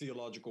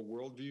theological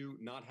worldview,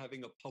 not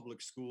having a public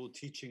school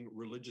teaching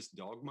religious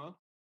dogma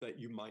that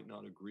you might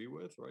not agree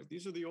with, right?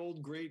 These are the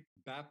old great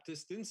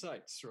Baptist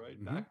insights,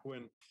 right? Back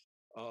when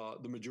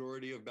the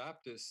majority of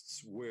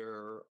Baptists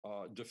were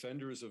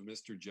defenders of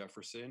Mr.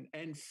 Jefferson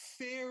and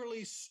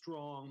fairly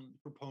strong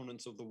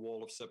proponents of the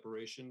wall of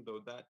separation, though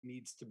that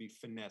needs to be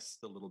finessed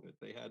a little bit.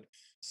 They had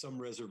some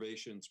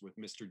reservations with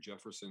Mr.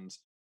 Jefferson's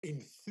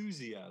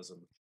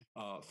enthusiasm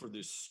for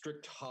this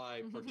strict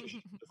high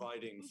partition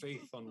dividing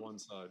faith on one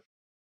side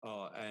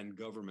and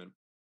government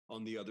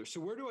on the other. So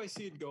where do I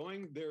see it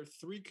going? There are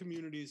three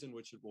communities in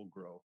which it will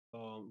grow.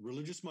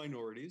 Religious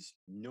minorities,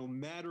 no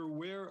matter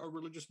where a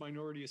religious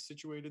minority is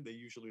situated, they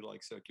usually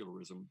like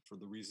secularism for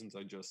the reasons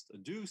I just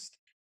adduced.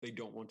 They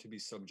don't want to be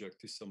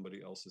subject to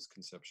somebody else's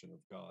conception of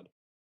God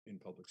in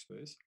public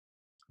space.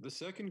 The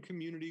second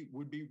community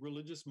would be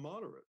religious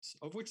moderates,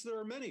 of which there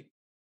are many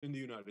in the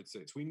United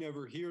States. We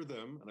never hear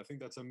them, and I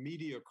think that's a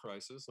media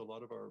crisis. A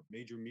lot of our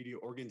major media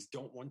organs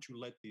don't want to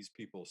let these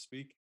people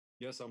speak.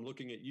 Yes, I'm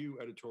looking at you,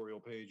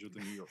 editorial page of the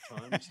New York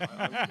Times.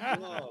 I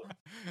would love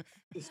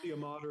to see a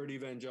moderate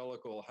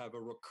evangelical have a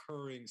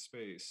recurring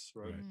space,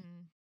 right,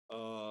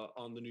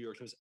 on the New York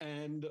Times.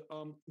 And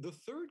the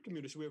third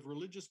community, so we have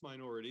religious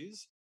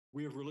minorities,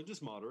 we have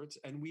religious moderates,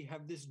 and we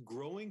have this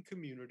growing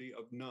community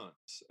of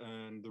nuns.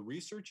 And the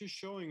research is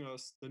showing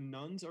us the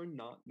nuns are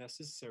not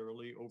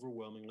necessarily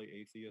overwhelmingly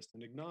atheist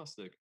and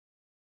agnostic.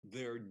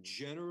 They're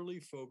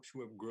generally folks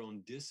who have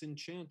grown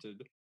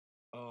disenchanted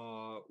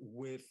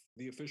with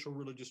the official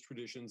religious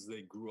traditions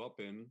they grew up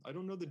in. I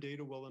don't know the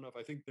data well enough.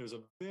 I think there's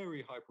a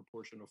very high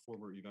proportion of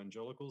former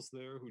evangelicals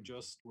there who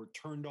just were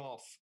turned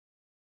off,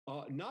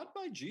 not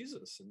by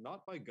Jesus and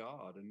not by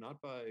God and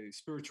not by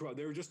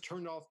spirituality. They were just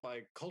turned off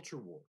by culture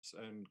wars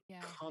and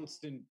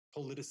constant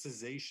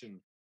politicization.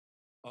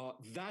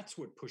 That's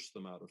what pushed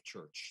them out of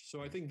church.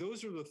 So I think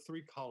those are the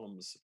three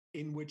columns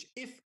in which,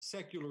 if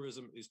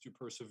secularism is to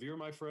persevere,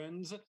 my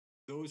friends,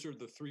 those are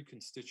the three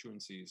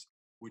constituencies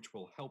which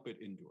will help it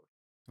endure.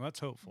 Well, that's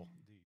hopeful.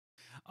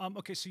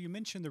 Okay, so you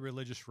mentioned the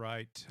religious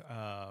right.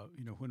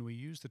 When we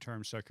use the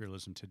term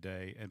secularism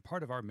today, and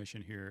part of our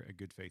mission here at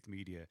Good Faith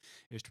Media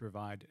is to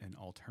provide an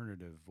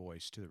alternative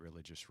voice to the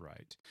religious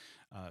right.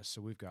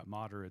 So we've got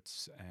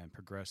moderates and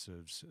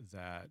progressives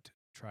that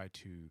try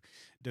to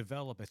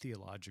develop a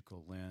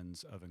theological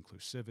lens of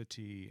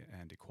inclusivity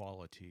and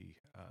equality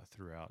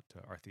throughout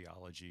our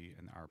theology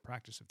and our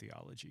practice of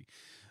theology.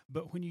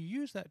 But when you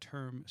use that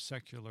term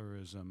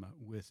secularism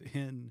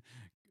within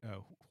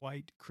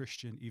white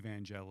Christian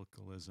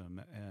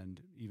evangelicalism,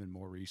 and even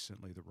more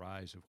recently, the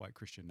rise of white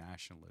Christian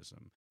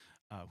nationalism,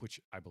 which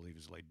I believe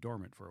has laid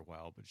dormant for a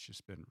while, but it's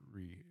just been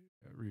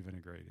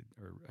revigorated,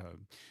 or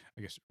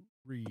I guess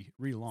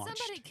relaunched.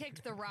 Somebody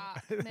kicked the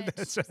rock,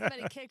 Mitch.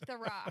 Somebody kicked the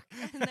rock,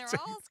 and they're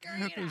all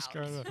scurrying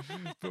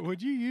out. But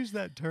would you use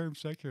that term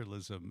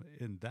secularism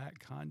in that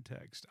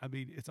context? I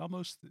mean, it's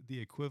almost the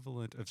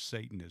equivalent of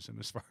Satanism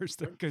as far as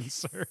they're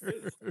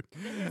concerned.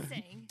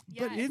 Menacing,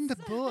 But in the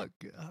yes. book,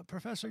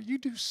 Professor, you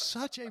do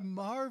such a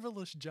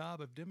marvelous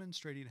job of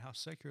demonstrating how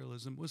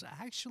secularism was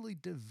actually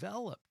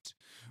developed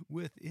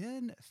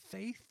within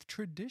faith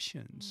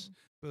traditions,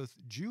 both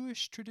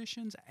Jewish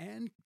traditions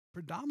and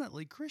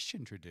predominantly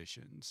Christian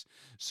traditions.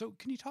 So,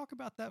 can you talk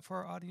about that for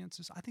our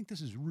audiences? I think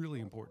this is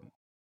really important.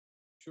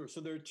 Sure. So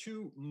there are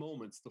two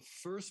moments. The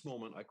first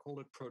moment, I call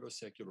it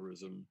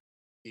proto-secularism,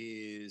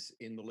 is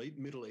in the late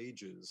Middle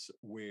Ages,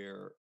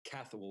 where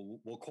Catholic,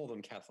 we'll call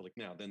them Catholic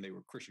now, then they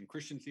were Christian.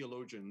 Christian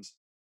theologians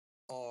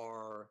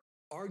are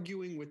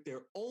arguing with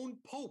their own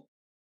Pope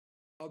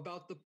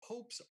about the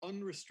Pope's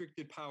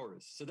unrestricted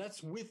powers. So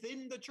that's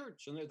within the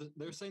church. And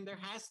they're saying there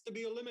has to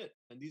be a limit.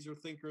 And these are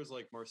thinkers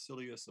like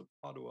Marsilius of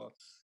Padua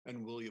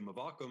and William of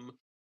Ockham.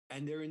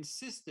 And they're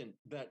insistent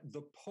that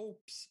the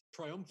Pope's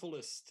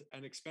triumphalist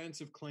and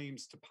expansive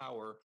claims to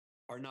power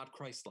are not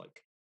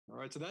Christ-like. All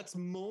right, so that's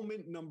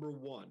moment number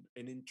one,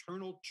 an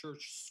internal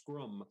church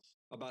scrum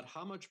about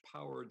how much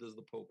power does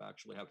the Pope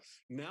actually have.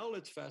 Now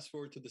let's fast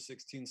forward to the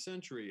 16th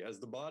century as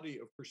the body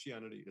of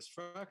Christianity is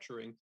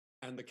fracturing.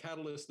 And the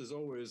catalyst, as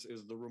always,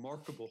 is the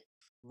remarkable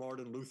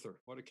Martin Luther.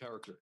 What a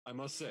character, I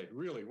must say.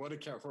 Really, what a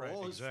character. For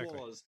all his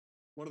flaws,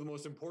 one of the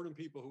most important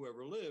people who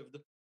ever lived.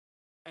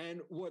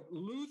 And what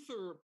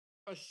Luther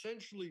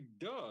essentially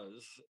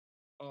does,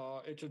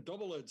 it's a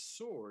double-edged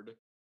sword,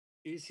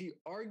 is he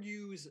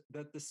argues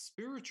that the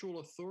spiritual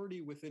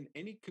authority within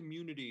any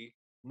community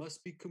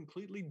must be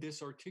completely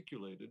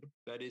disarticulated,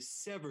 that is,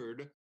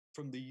 severed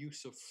from the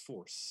use of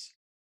force.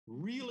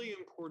 Really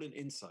important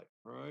insight,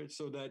 all right?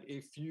 So that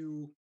if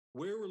you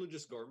wear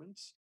religious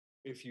garments,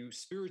 if you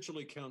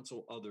spiritually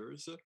counsel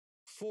others,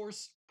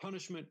 force,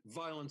 punishment,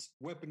 violence,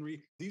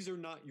 weaponry, these are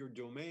not your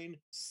domain.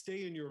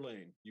 Stay in your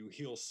lane. You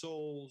heal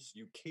souls,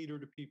 you cater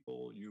to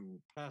people, you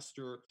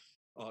pastor,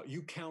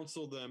 you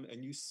counsel them,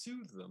 and you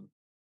soothe them.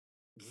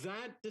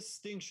 That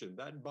distinction,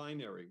 that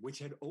binary, which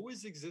had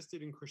always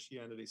existed in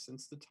Christianity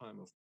since the time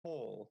of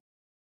Paul,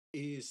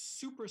 is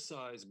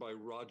supersized by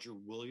Roger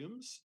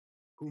Williams,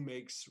 who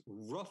makes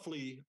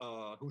roughly,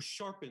 who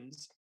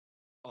sharpens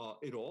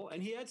it all.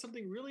 And he had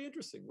something really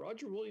interesting.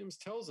 Roger Williams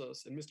tells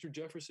us, and Mr.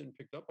 Jefferson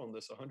picked up on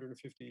this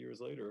 150 years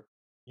later,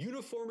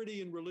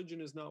 uniformity in religion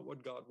is not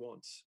what God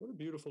wants. What a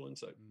beautiful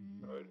insight.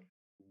 Right?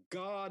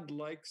 God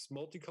likes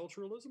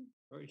multiculturalism.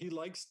 Right? He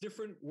likes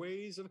different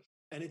ways of,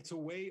 and it's a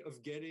way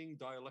of getting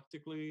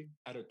dialectically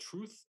at a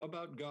truth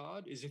about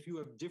God, is if you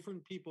have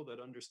different people that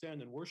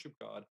understand and worship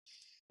God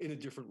in a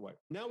different way.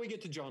 Now we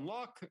get to John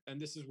Locke, and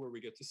this is where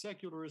we get to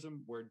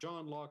secularism, where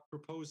John Locke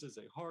proposes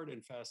a hard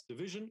and fast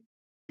division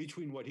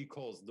between what he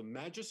calls the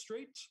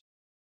magistrate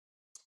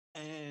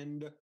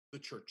and the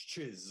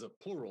churches,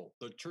 plural,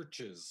 the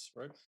churches,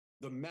 right?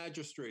 The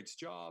magistrate's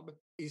job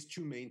is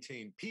to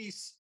maintain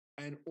peace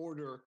and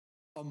order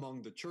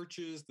among the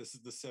churches. This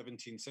is the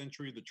 17th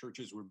century. The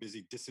churches were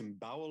busy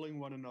disemboweling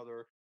one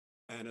another.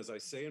 And as I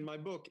say in my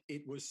book,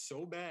 it was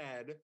so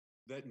bad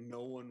that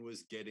no one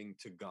was getting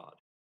to God.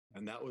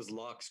 And that was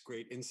Locke's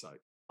great insight.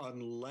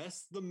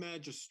 Unless the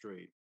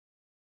magistrate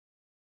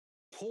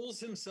pulls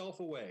himself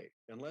away,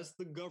 unless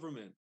the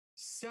government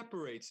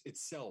separates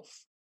itself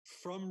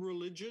from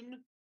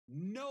religion,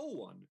 no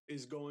one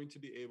is going to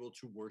be able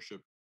to worship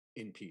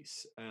in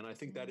peace. And I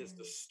think that is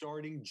the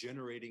starting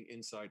generating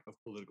insight of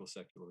political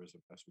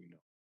secularism as we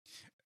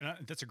know.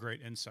 That's a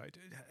great insight.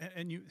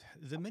 And you,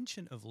 the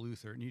mention of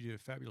Luther, and you do a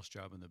fabulous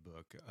job in the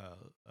book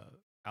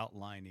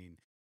outlining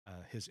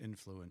his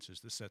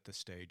influences that set the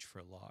stage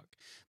for Locke.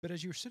 But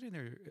as you were sitting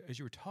there, as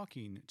you were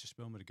talking just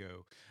a moment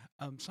ago,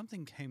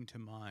 something came to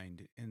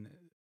mind in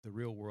the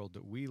real world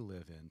that we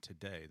live in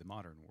today, the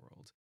modern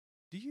world.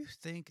 Do you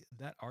think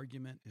that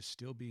argument is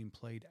still being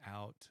played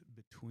out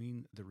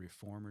between the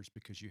reformers?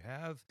 Because you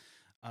have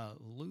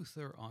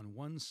Luther on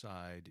one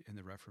side in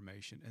the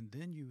Reformation, and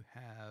then you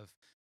have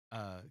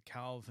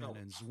Calvin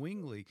and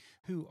Zwingli,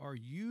 who are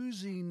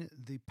using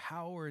the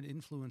power and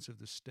influence of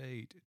the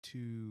state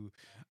to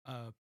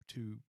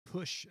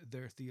push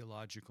their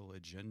theological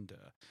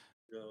agenda.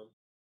 Yeah.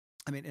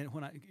 I mean, and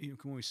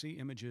when we see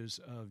images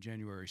of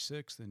January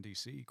 6th in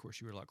D.C., of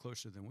course, you were a lot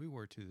closer than we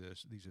were to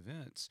these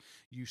events.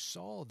 You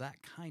saw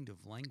that kind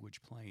of language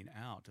playing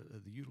out,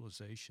 the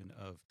utilization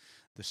of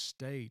the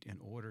state in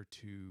order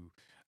to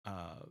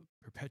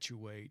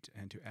perpetuate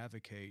and to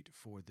advocate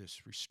for this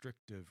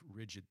restrictive,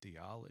 rigid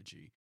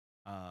theology.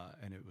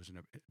 And it was in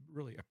a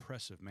really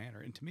oppressive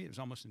manner. And to me, it was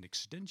almost an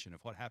extension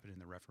of what happened in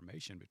the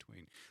Reformation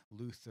between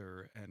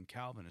Luther and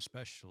Calvin,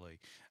 especially,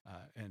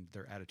 and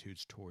their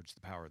attitudes towards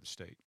the power of the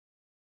state.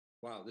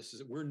 Wow,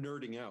 we're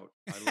nerding out.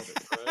 I love it.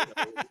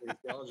 Right? In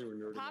theology, we're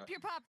nerding Pop out. your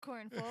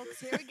popcorn, folks.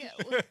 Here we go.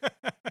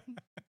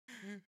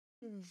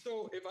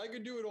 So if I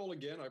could do it all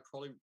again, I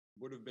probably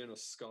would have been a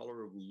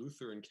scholar of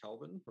Luther and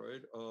Calvin,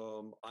 right?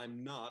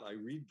 I'm not. I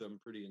read them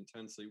pretty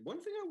intensely.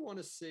 One thing I want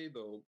to say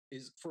though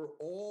is for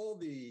all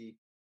the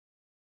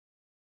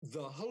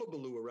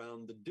hullabaloo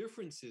around the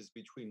differences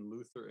between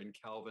Luther and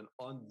Calvin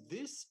on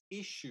this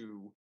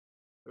issue,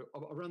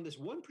 around this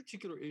one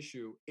particular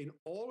issue, in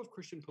all of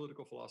Christian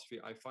political philosophy,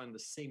 I find the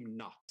same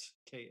knot,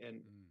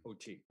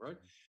 Knot, right?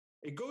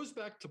 It goes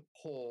back to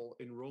Paul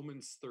in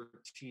Romans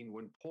 13,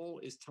 when Paul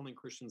is telling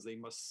Christians they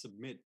must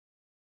submit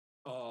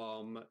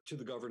to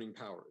the governing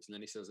powers. And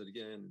then he says it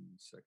again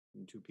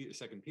in 2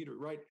 Peter,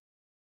 right?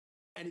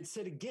 And it's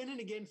said again and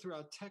again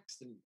throughout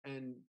text.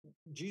 And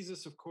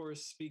Jesus, of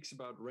course, speaks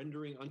about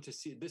rendering unto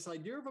Caesar, this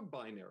idea of a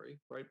binary,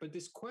 right? But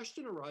this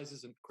question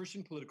arises in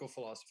Christian political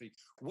philosophy.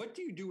 What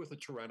do you do with a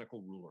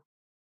tyrannical ruler?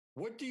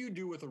 What do you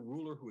do with a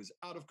ruler who is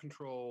out of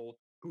control,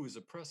 who is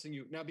oppressing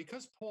you? Now,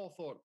 because Paul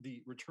thought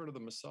the return of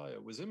the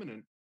Messiah was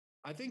imminent,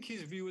 I think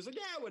his view is like,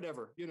 yeah,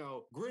 whatever,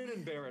 grin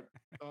and bear it.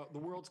 The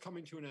world's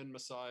coming to an end,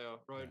 Messiah,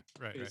 right?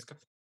 Yeah, right.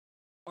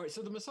 All right,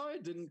 so the Messiah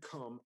didn't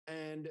come.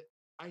 And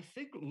I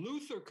think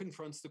Luther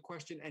confronts the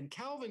question, and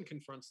Calvin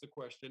confronts the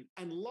question,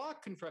 and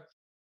Locke confronts,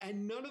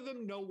 and none of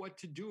them know what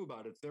to do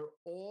about it. They're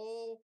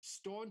all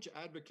staunch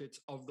advocates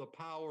of the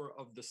power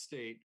of the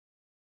state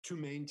to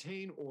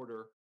maintain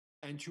order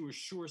and to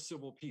assure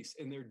civil peace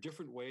in their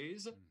different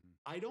ways.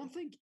 I don't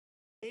think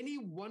any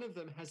one of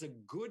them has a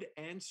good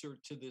answer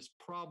to this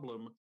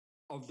problem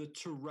of the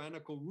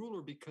tyrannical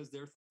ruler, because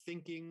they're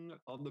thinking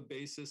on the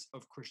basis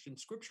of Christian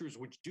scriptures,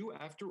 which do,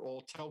 after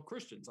all, tell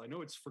Christians. I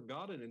know it's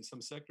forgotten in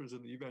some sectors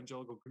of the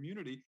evangelical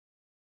community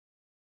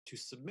to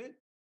submit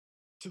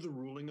to the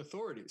ruling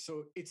authority.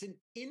 So it's an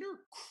inner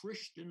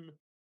Christian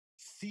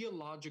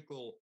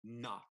theological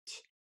knot.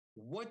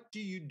 What do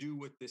you do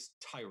with this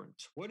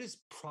tyrant? What is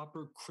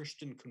proper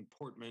Christian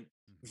comportment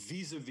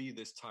vis-a-vis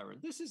this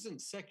tyrant? This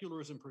isn't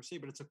secularism per se,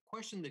 but it's a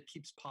question that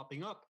keeps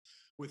popping up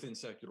within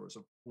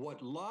secularism.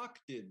 What Locke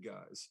did,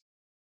 guys,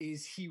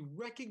 is he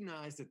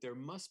recognized that there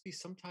must be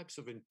some types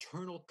of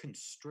internal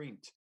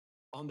constraint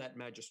on that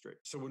magistrate.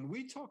 So when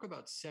we talk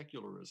about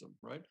secularism,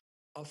 right,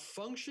 a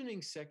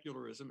functioning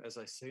secularism, as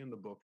I say in the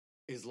book,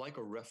 is like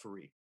a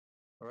referee.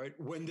 All right.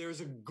 When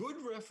there's a good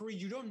referee,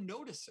 you don't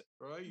notice it.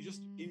 All right. You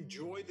just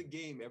enjoy the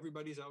game.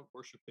 Everybody's out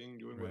worshiping,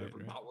 doing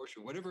whatever, not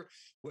worshiping, whatever.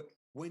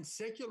 When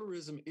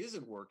secularism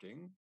isn't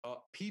working,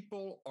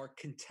 people are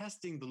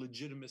contesting the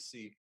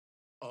legitimacy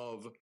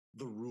of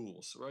the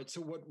rules. Right. So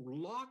what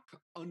Locke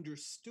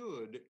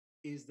understood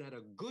is that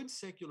a good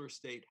secular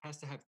state has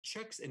to have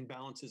checks and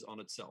balances on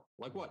itself.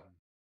 Like what?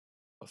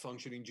 A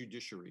functioning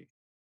judiciary,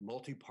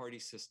 multi-party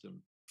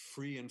system,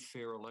 free and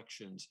fair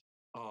elections,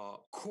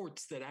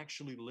 courts that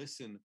actually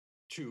listen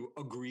to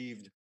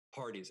aggrieved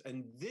parties.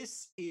 And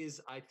this is,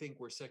 I think,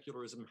 where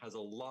secularism has a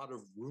lot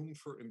of room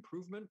for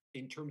improvement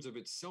in terms of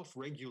its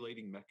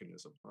self-regulating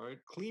mechanism, right?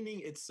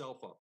 Cleaning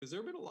itself up. Because there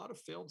have been a lot of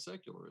failed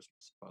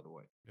secularisms, by the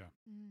way. Yeah.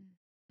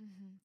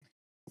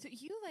 So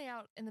you lay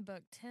out in the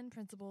book 10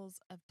 principles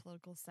of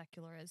political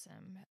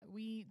secularism.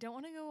 We don't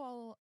want to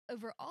go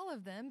over all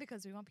of them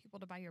because we want people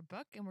to buy your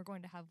book, and we're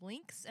going to have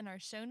links in our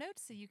show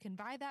notes so you can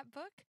buy that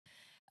book.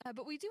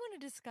 But we do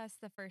want to discuss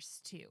the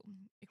first two,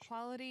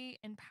 equality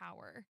and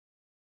power.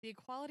 The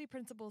equality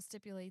principle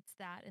stipulates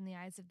that in the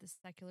eyes of the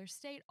secular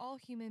state, all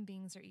human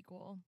beings are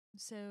equal.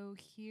 So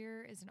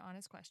here is an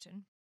honest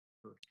question.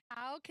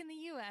 How can the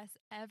U.S.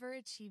 ever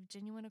achieve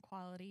genuine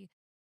equality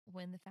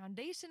when the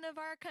foundation of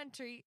our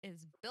country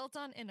is built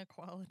on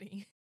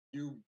inequality?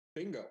 You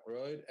bingo,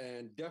 right?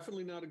 And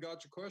definitely not a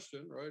gotcha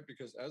question, right?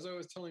 Because as I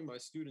was telling my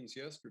students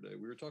yesterday,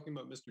 we were talking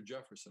about Mr.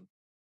 Jefferson.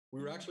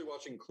 We were actually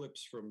watching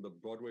clips from the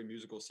Broadway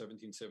musical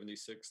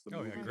 1776. The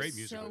movie. Great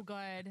musical. So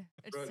good.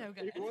 It's Right. so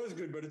good. It was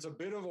good, but it's a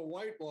bit of a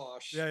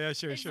whitewash. Yeah,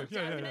 sure. It's Yeah.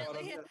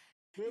 definitely-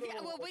 Yeah,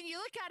 well, when you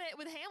look at it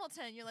with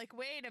Hamilton, you're like,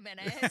 wait a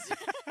minute.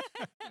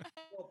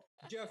 Well,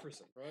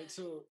 Jefferson, right?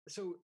 So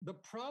the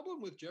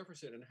problem with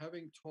Jefferson, and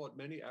having taught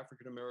many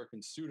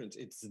African-American students,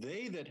 it's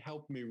they that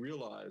helped me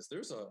realize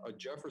there's a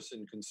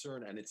Jefferson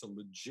concern, and it's a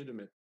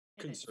legitimate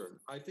concern.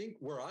 I think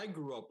where I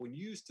grew up, when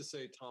you used to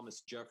say Thomas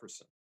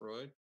Jefferson,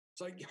 right? It's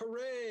like,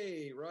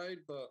 hooray, right?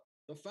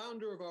 The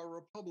founder of our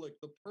republic,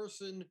 the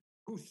person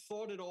who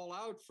thought it all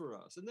out for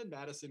us. And then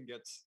Madison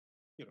gets,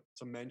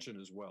 some mention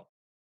as well.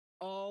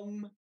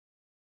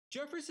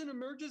 Jefferson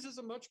emerges as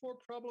a much more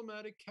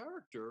problematic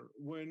character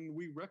when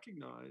we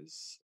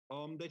recognize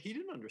that he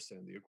didn't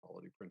understand the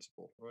equality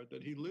principle, right?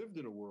 That he lived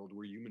in a world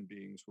where human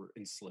beings were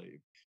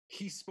enslaved.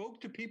 He spoke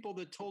to people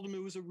that told him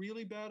it was a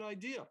really bad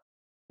idea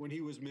when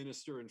he was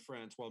minister in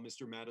France while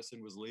Mr.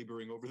 Madison was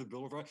laboring over the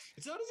Bill of Rights.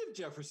 It's not as if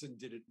Jefferson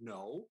didn't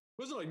know.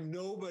 It wasn't like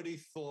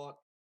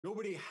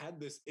nobody had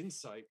this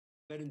insight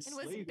that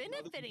enslaved and was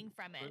benefiting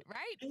from it,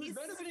 right? He was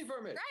benefiting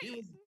from it.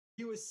 Right.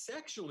 He was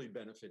sexually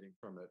benefiting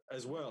from it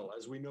as well,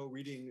 as we know,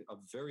 reading a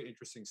very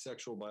interesting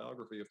sexual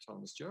biography of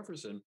Thomas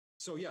Jefferson.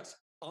 So yes,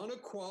 On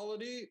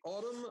equality,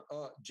 Autumn,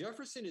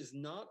 Jefferson is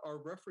not our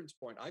reference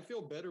point. I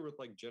feel better with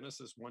like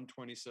Genesis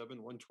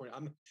 127,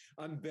 120.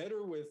 I'm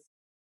better with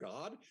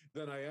God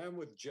than I am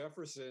with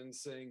Jefferson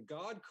saying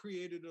God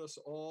created us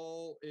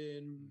all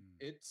in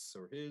its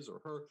or his or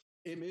her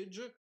image.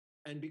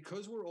 And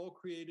because we're all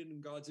created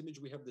in God's image,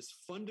 we have this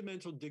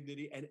fundamental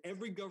dignity, and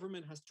every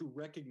government has to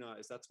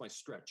recognize that's my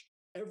stretch.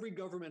 Every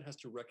government has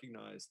to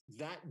recognize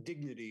that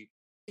dignity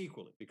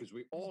equally because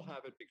we all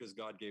have it because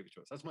God gave it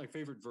to us. That's my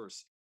favorite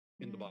verse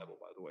in the Bible,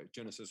 by the way,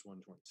 Genesis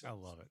 1:26. I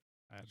love it.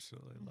 I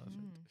absolutely love it.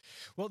 Mhm.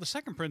 Well, the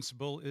second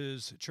principle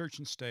is church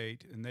and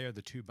state, and they are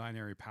the two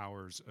binary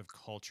powers of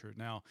culture.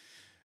 Now,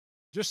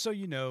 just so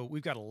you know,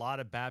 we've got a lot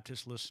of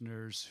Baptist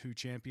listeners who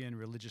champion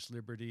religious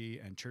liberty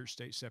and church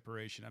state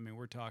separation. I mean,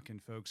 we're talking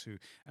folks who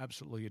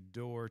absolutely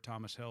adore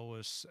Thomas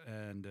Helwys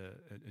and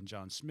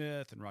John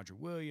Smith and Roger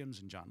Williams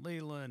and John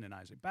Leland and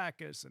Isaac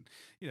Backus and,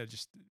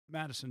 just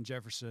Madison,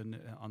 Jefferson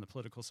on the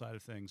political side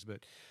of things.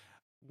 But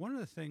one of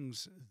the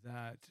things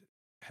that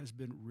has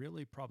been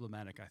really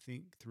problematic, I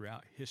think,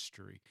 throughout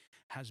history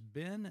has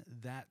been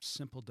that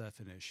simple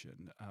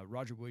definition.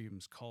 Roger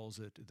Williams calls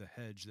it the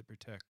hedge that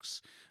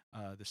protects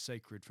the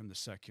sacred from the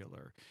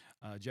secular.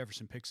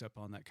 Jefferson picks up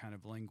on that kind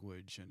of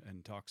language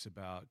and talks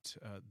about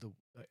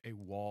a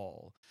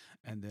wall.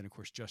 And then, of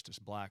course, Justice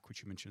Black,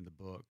 which you mentioned in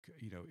the book,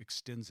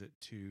 extends it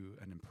to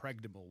an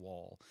impregnable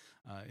wall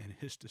in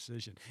his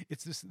decision.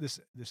 It's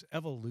this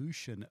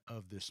evolution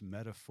of this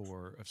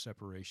metaphor of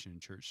separation in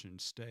church and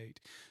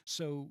state.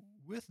 So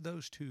with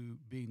those two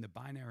being the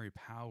binary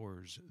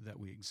powers that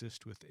we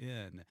exist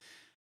within,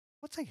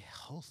 what's a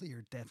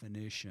healthier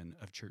definition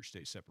of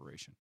church-state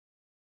separation?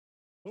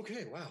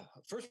 Okay, wow.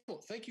 First of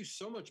all, thank you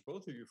so much,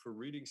 both of you, for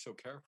reading so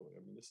carefully.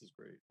 I mean, this is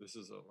great. This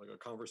is like a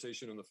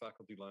conversation in the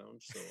faculty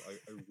lounge, so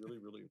I really,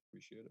 really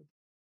appreciate it.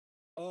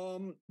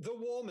 The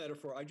wall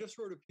metaphor, I just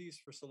wrote a piece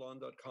for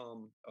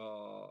Salon.com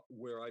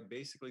where I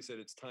basically said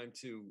it's time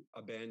to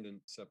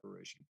abandon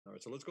separation. All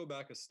right, so let's go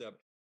back a step.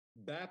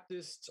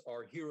 Baptists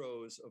are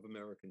heroes of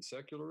American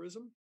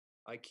secularism.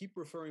 I keep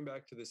referring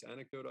back to this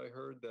anecdote I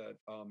heard that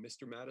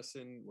Mr.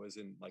 Madison was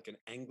in like an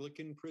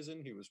Anglican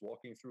prison. He was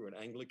walking through an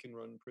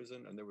Anglican-run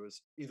prison, and there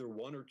was either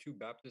one or two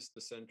Baptist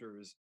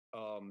dissenters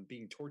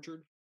being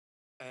tortured.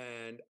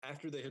 And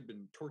after they had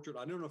been tortured,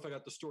 I don't know if I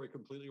got the story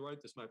completely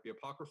right. This might be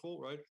apocryphal,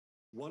 right?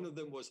 One of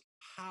them was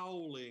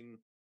howling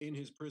in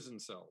his prison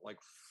cell, like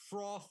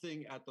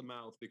frothing at the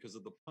mouth because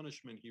of the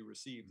punishment he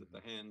received at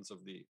the hands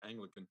of the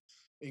Anglican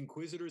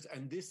inquisitors.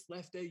 And this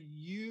left a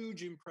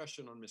huge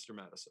impression on Mr.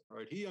 Madison,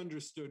 right? He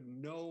understood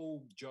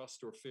no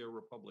just or fair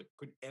republic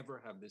could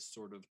ever have this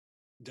sort of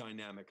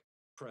dynamic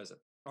present.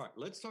 All right,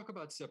 let's talk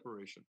about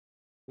separation.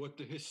 What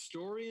the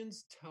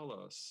historians tell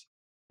us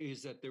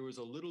is that there was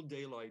a little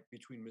daylight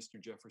between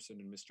Mr. Jefferson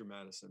and Mr.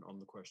 Madison on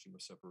the question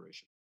of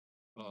separation.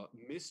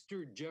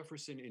 Mr.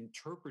 Jefferson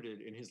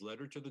interpreted in his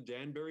letter to the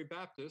Danbury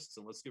Baptists,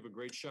 and let's give a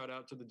great shout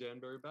out to the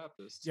Danbury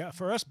Baptists. Yeah,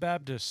 for us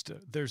Baptists,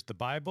 there's the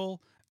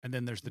Bible and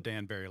then there's the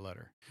Danbury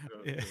letter.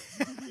 Yeah.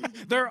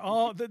 They're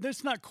all,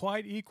 that's not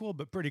quite equal,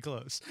 but pretty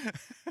close.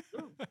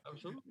 Sure,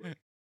 absolutely.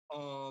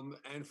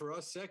 And for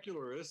us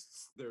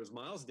secularists, there's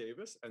Miles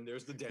Davis and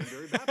there's the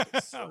Danbury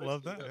Baptists. I right?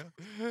 love that.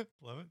 Yeah.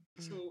 Love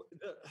it. So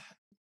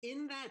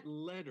in that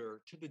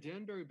letter to the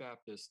Danbury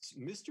Baptists,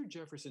 Mr.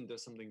 Jefferson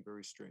does something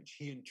very strange.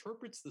 He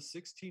interprets the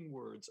 16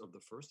 words of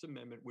the First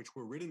Amendment, which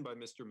were written by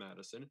Mr.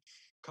 Madison.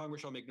 Congress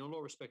shall make no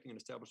law respecting an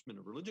establishment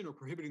of religion or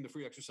prohibiting the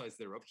free exercise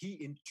thereof.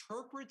 He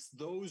interprets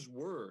those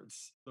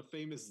words, the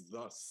famous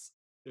thus.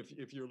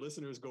 If your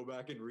listeners go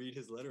back and read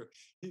his letter,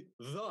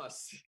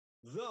 thus,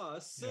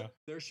 yeah.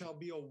 There shall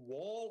be a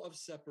wall of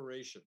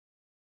separation.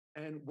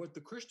 And what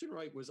the Christian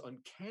right was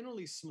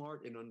uncannily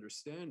smart in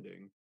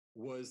understanding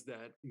was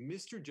that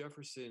Mr.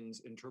 Jefferson's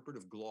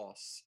interpretive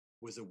gloss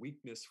was a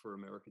weakness for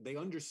America. They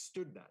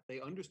understood that. They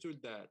understood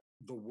that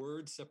the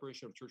word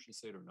separation of church and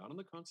state are not in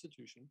the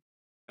Constitution.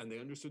 And they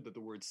understood that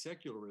the word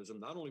secularism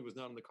not only was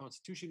not in the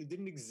Constitution, it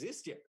didn't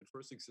exist yet. It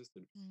first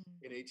existed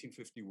in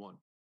 1851.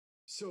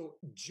 So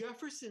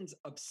Jefferson's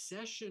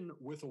obsession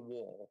with a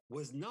wall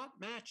was not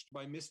matched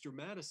by Mr.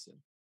 Madison,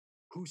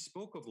 who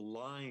spoke of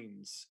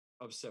lines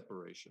of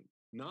separation,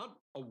 not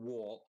a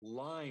wall,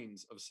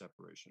 lines of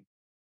separation.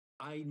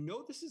 I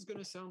know this is going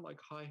to sound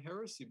like high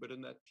heresy, but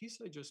in that piece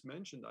I just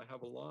mentioned, I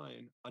have a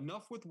line,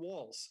 enough with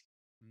walls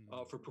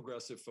for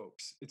progressive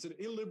folks. It's an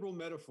illiberal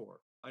metaphor.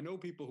 I know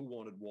people who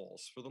wanted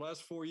walls. For the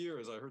last 4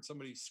 years, I heard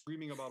somebody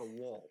screaming about a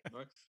wall.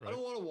 Right? Right. I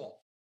don't want a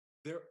wall.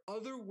 There are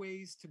other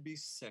ways to be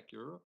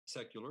secular.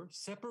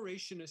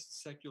 Separationist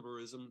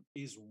secularism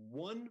is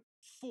one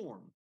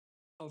form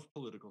of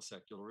political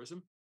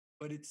secularism,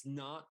 but it's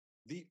not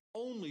the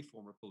only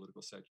form of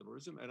political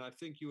secularism. And I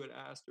think you had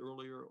asked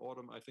earlier,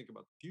 Autumn, I think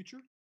about the future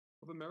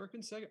of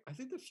American secularism. I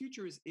think the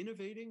future is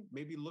innovating,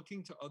 maybe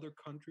looking to other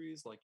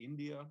countries like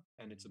India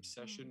and its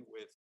obsession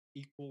with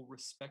equal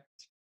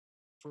respect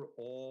for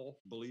all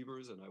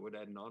believers. And I would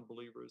add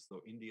non-believers,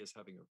 though India is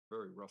having a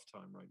very rough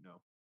time right now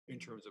in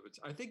terms of its.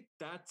 I think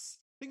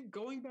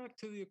going back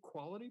to the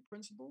equality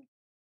principle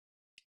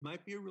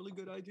might be a really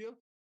good idea.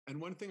 And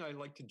one thing I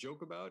like to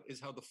joke about is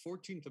how the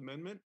 14th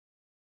Amendment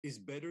is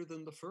better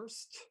than the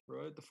first,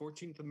 right? The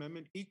 14th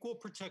Amendment, equal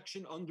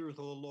protection under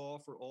the law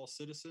for all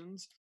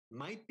citizens,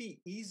 might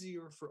be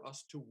easier for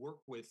us to work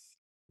with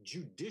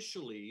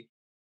judicially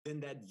than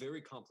that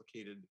very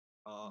complicated,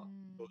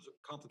 Mm, those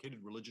complicated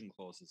religion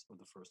clauses of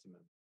the First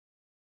Amendment.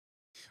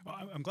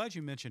 Well, I'm glad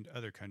you mentioned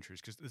other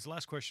countries because this is the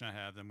last question I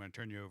have. Then I'm going to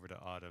turn you over to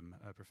Autumn,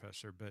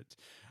 Professor. But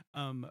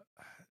um,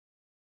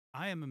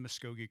 I am a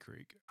Muskogee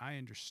Creek. I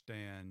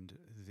understand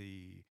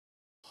the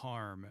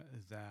harm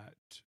that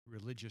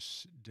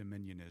religious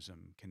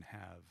dominionism can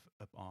have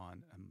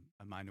upon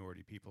a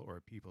minority people or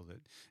a people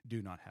that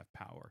do not have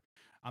power.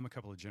 I'm a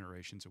couple of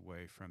generations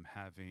away from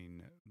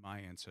having my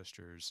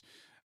ancestors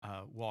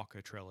walk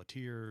a trail of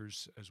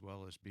tears, as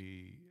well as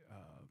be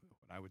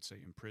what I would say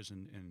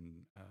imprisoned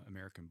in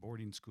American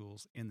boarding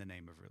schools in the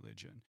name of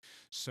religion.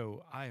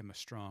 So I am a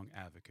strong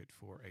advocate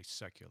for a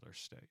secular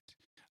state.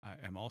 I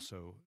am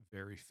also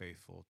very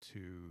faithful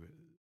to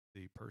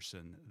the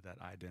person that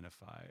I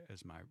identify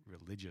as my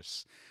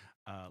religious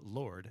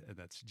Lord, and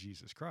that's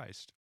Jesus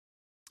Christ.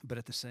 But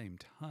at the same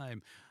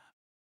time,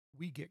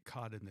 we get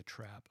caught in the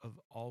trap of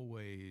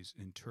always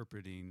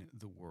interpreting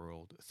the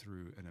world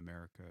through an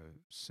America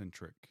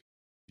centric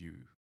view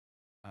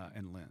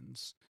and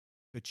lens.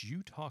 But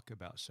you talk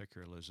about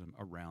secularism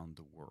around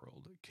the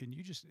world. Can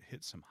you just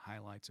hit some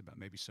highlights about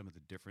maybe some of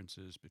the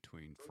differences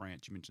between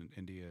France? You mentioned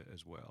India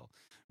as well,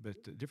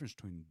 but the difference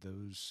between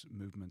those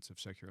movements of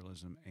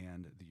secularism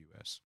and the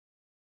US.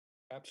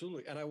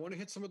 Absolutely. And I want to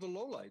hit some of the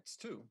lowlights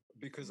too,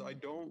 because I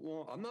mm, don't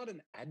want, I'm not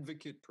an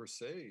advocate per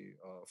se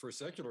for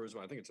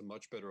secularism. I think it's a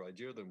much better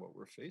idea than what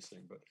we're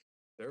facing, but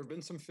there have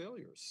been some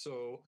failures.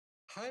 So,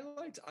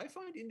 highlights, I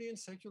find Indian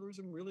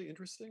secularism really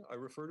interesting. I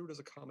refer to it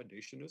as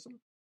accommodationism.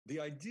 The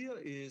idea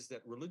is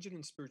that religion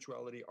and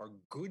spirituality are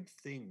good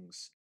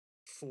things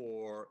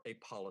for a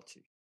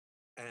polity,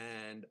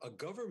 and a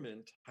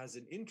government has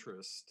an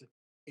interest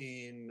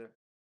in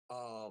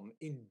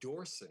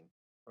endorsing,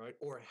 right,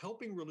 or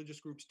helping religious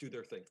groups do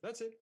their thing.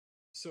 That's it.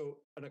 So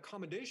an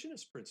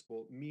accommodationist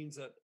principle means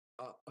that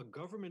a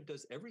government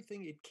does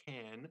everything it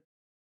can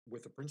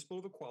with the principle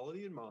of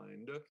equality in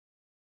mind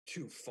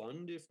to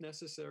fund if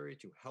necessary,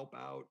 to help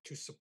out, to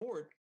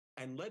support,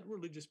 and let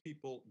religious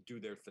people do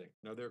their thing.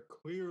 Now, there are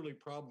clearly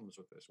problems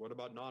with this. What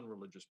about non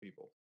religious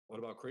people? What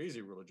about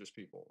crazy religious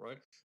people, right?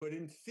 But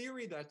in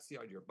theory, that's the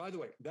idea. By the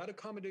way, that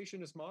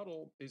accommodationist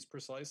model is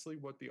precisely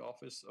what the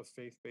Office of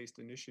Faith Based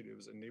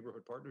Initiatives and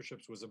Neighborhood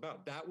Partnerships was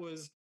about. That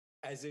was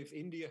as if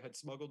India had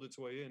smuggled its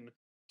way in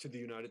to the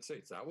United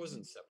States. That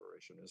wasn't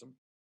separationism.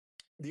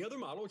 The other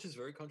model, which is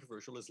very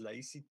controversial, is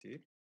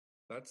laïcité.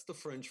 That's the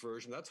French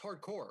version. That's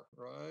hardcore,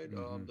 right?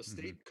 Hmm. The Hmm.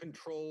 state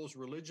controls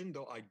religion,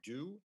 though I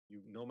do.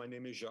 You know, my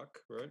name is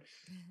Jacques, right?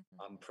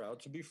 I'm proud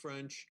to be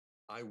French.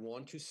 I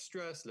want to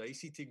stress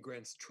laïcité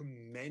grants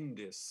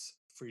tremendous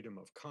freedom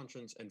of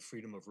conscience and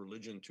freedom of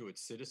religion to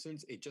its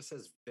citizens. It just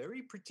has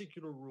very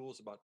particular rules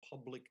about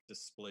public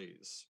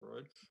displays,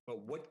 right?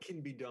 But what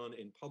can be done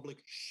in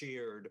public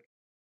shared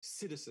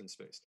citizen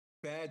space?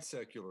 Bad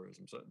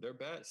secularism. So they're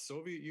bad.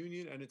 Soviet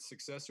Union and its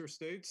successor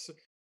states,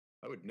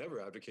 I would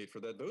never advocate for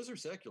that. Those are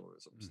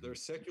secularisms. Hmm. They're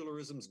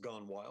secularisms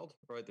gone wild,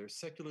 right? They're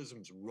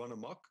secularisms run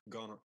amok,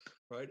 gone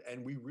right.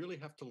 And we really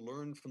have to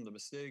learn from the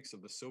mistakes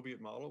of the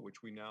Soviet model,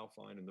 which we now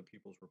find in the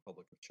People's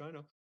Republic of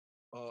China.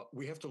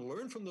 We have to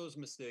learn from those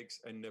mistakes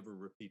and never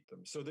repeat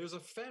them. So there's a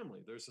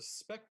family, there's a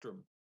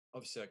spectrum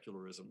of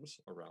secularisms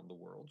around the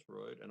world,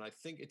 right? And I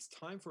think it's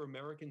time for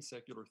American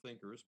secular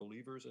thinkers,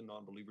 believers and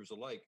non-believers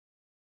alike,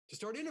 to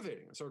start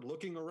innovating and start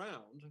looking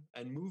around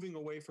and moving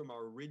away from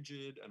our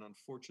rigid and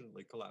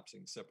unfortunately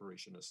collapsing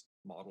separationist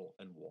model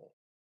and wall.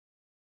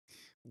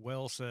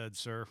 Well said,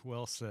 sir.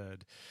 Well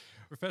said.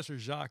 Professor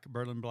Jacques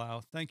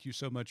Berlinblau, thank you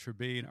so much for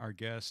being our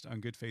guest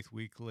on Good Faith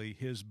Weekly.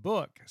 His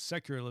book,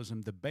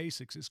 Secularism, The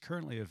Basics, is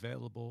currently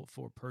available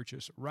for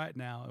purchase right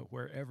now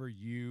wherever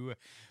you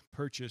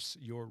purchase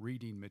your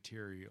reading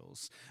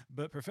materials.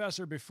 But,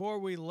 Professor, before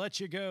we let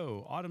you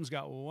go, Autumn's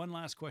got one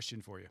last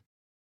question for you.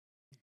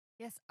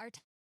 Yes, our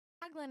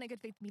tagline at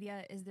Good Faith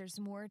Media is there's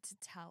more to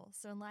tell.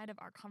 So, in light of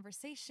our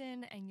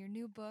conversation and your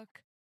new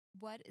book,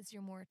 what is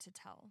your more to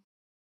tell?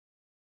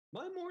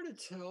 My more to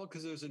tell,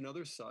 because there's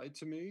another side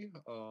to me,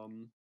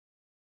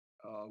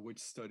 which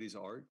studies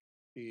art,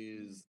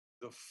 Mm, is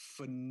the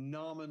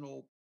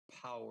phenomenal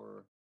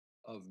power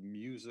of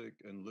music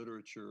and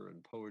literature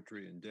and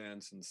poetry and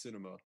dance and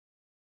cinema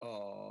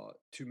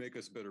to make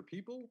us better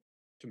people,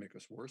 to make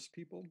us worse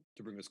people,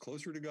 to bring us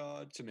closer to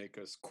God, to make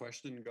us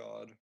question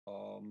God.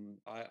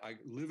 I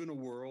live in a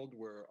world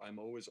where I'm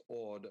always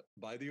awed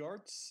by the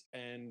arts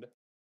and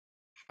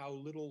how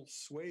little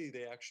sway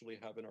they actually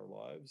have in our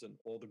lives and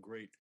all the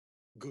great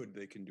good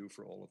they can do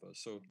for all of us.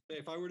 So,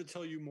 if I were to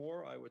tell you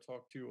more, I would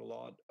talk to you a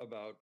lot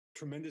about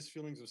tremendous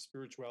feelings of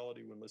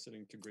spirituality when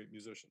listening to great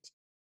musicians,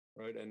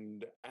 right?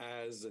 And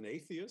as an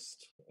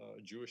atheist,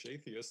 Jewish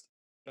atheist,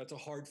 that's a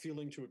hard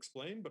feeling to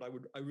explain, but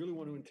I really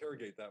want to mm,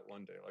 interrogate that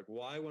one day. Like,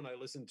 why, when I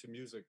listen to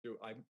music,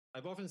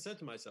 I've often said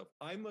to myself,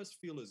 I must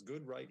feel as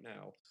good right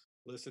now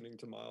listening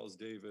to Miles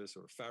Davis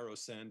or Pharoah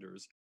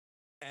Sanders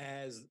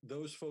as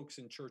those folks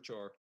in church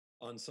are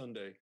on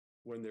Sunday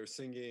when they're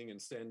singing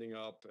and standing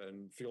up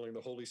and feeling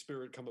the Holy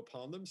Spirit come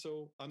upon them.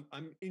 So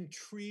I'm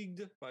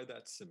intrigued by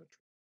that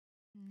symmetry.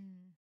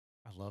 Mm.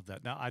 I love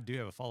that. Now, I do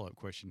have a follow-up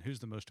question. Who's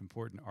the most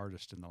important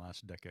artist in the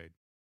last decade?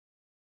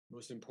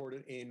 Most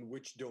important in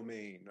which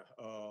domain?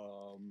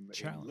 In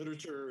Challenge.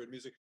 literature, in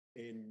music,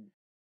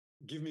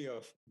 give me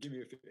a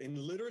in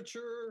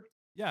literature.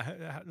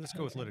 Yeah, let's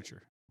go with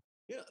literature.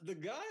 Yeah, the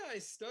guy I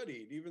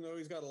studied, even though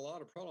he's got a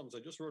lot of problems, I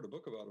just wrote a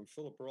book about him.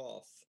 Philip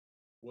Roth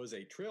was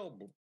a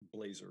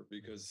trailblazer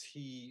because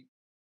he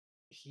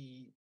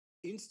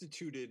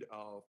instituted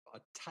a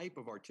type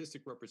of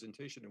artistic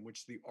representation in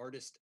which the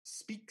artist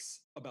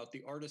speaks about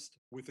the artist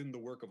within the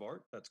work of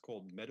art. That's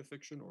called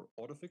metafiction or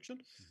autofiction.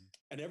 Mm-hmm.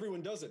 And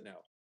everyone does it now.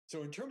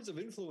 So in terms of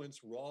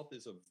influence, Roth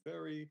is a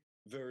very,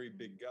 very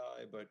big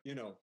guy. But,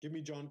 give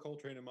me John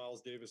Coltrane and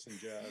Miles Davis and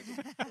jazz.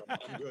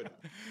 I'm good.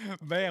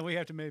 Man, we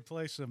have to maybe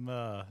play some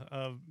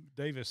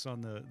Davis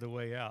on the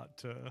way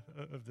out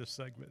of this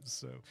segment.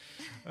 So,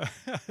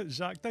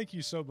 Jacques, thank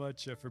you so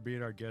much for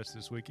being our guest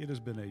this week. It has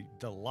been a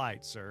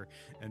delight, sir,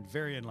 and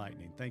very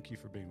enlightening. Thank you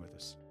for being with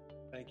us.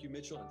 Thank you,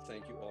 Mitchell, and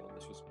thank you, Autumn.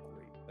 This was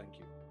great. Thank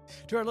you.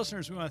 To our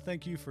listeners, we want to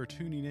thank you for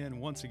tuning in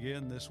once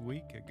again this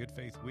week at Good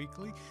Faith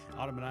Weekly.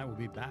 Autumn and I will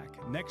be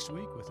back next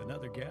week with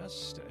another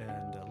guest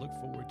and look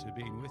forward to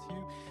being with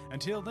you.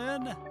 Until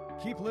then,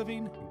 keep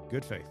living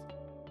good faith.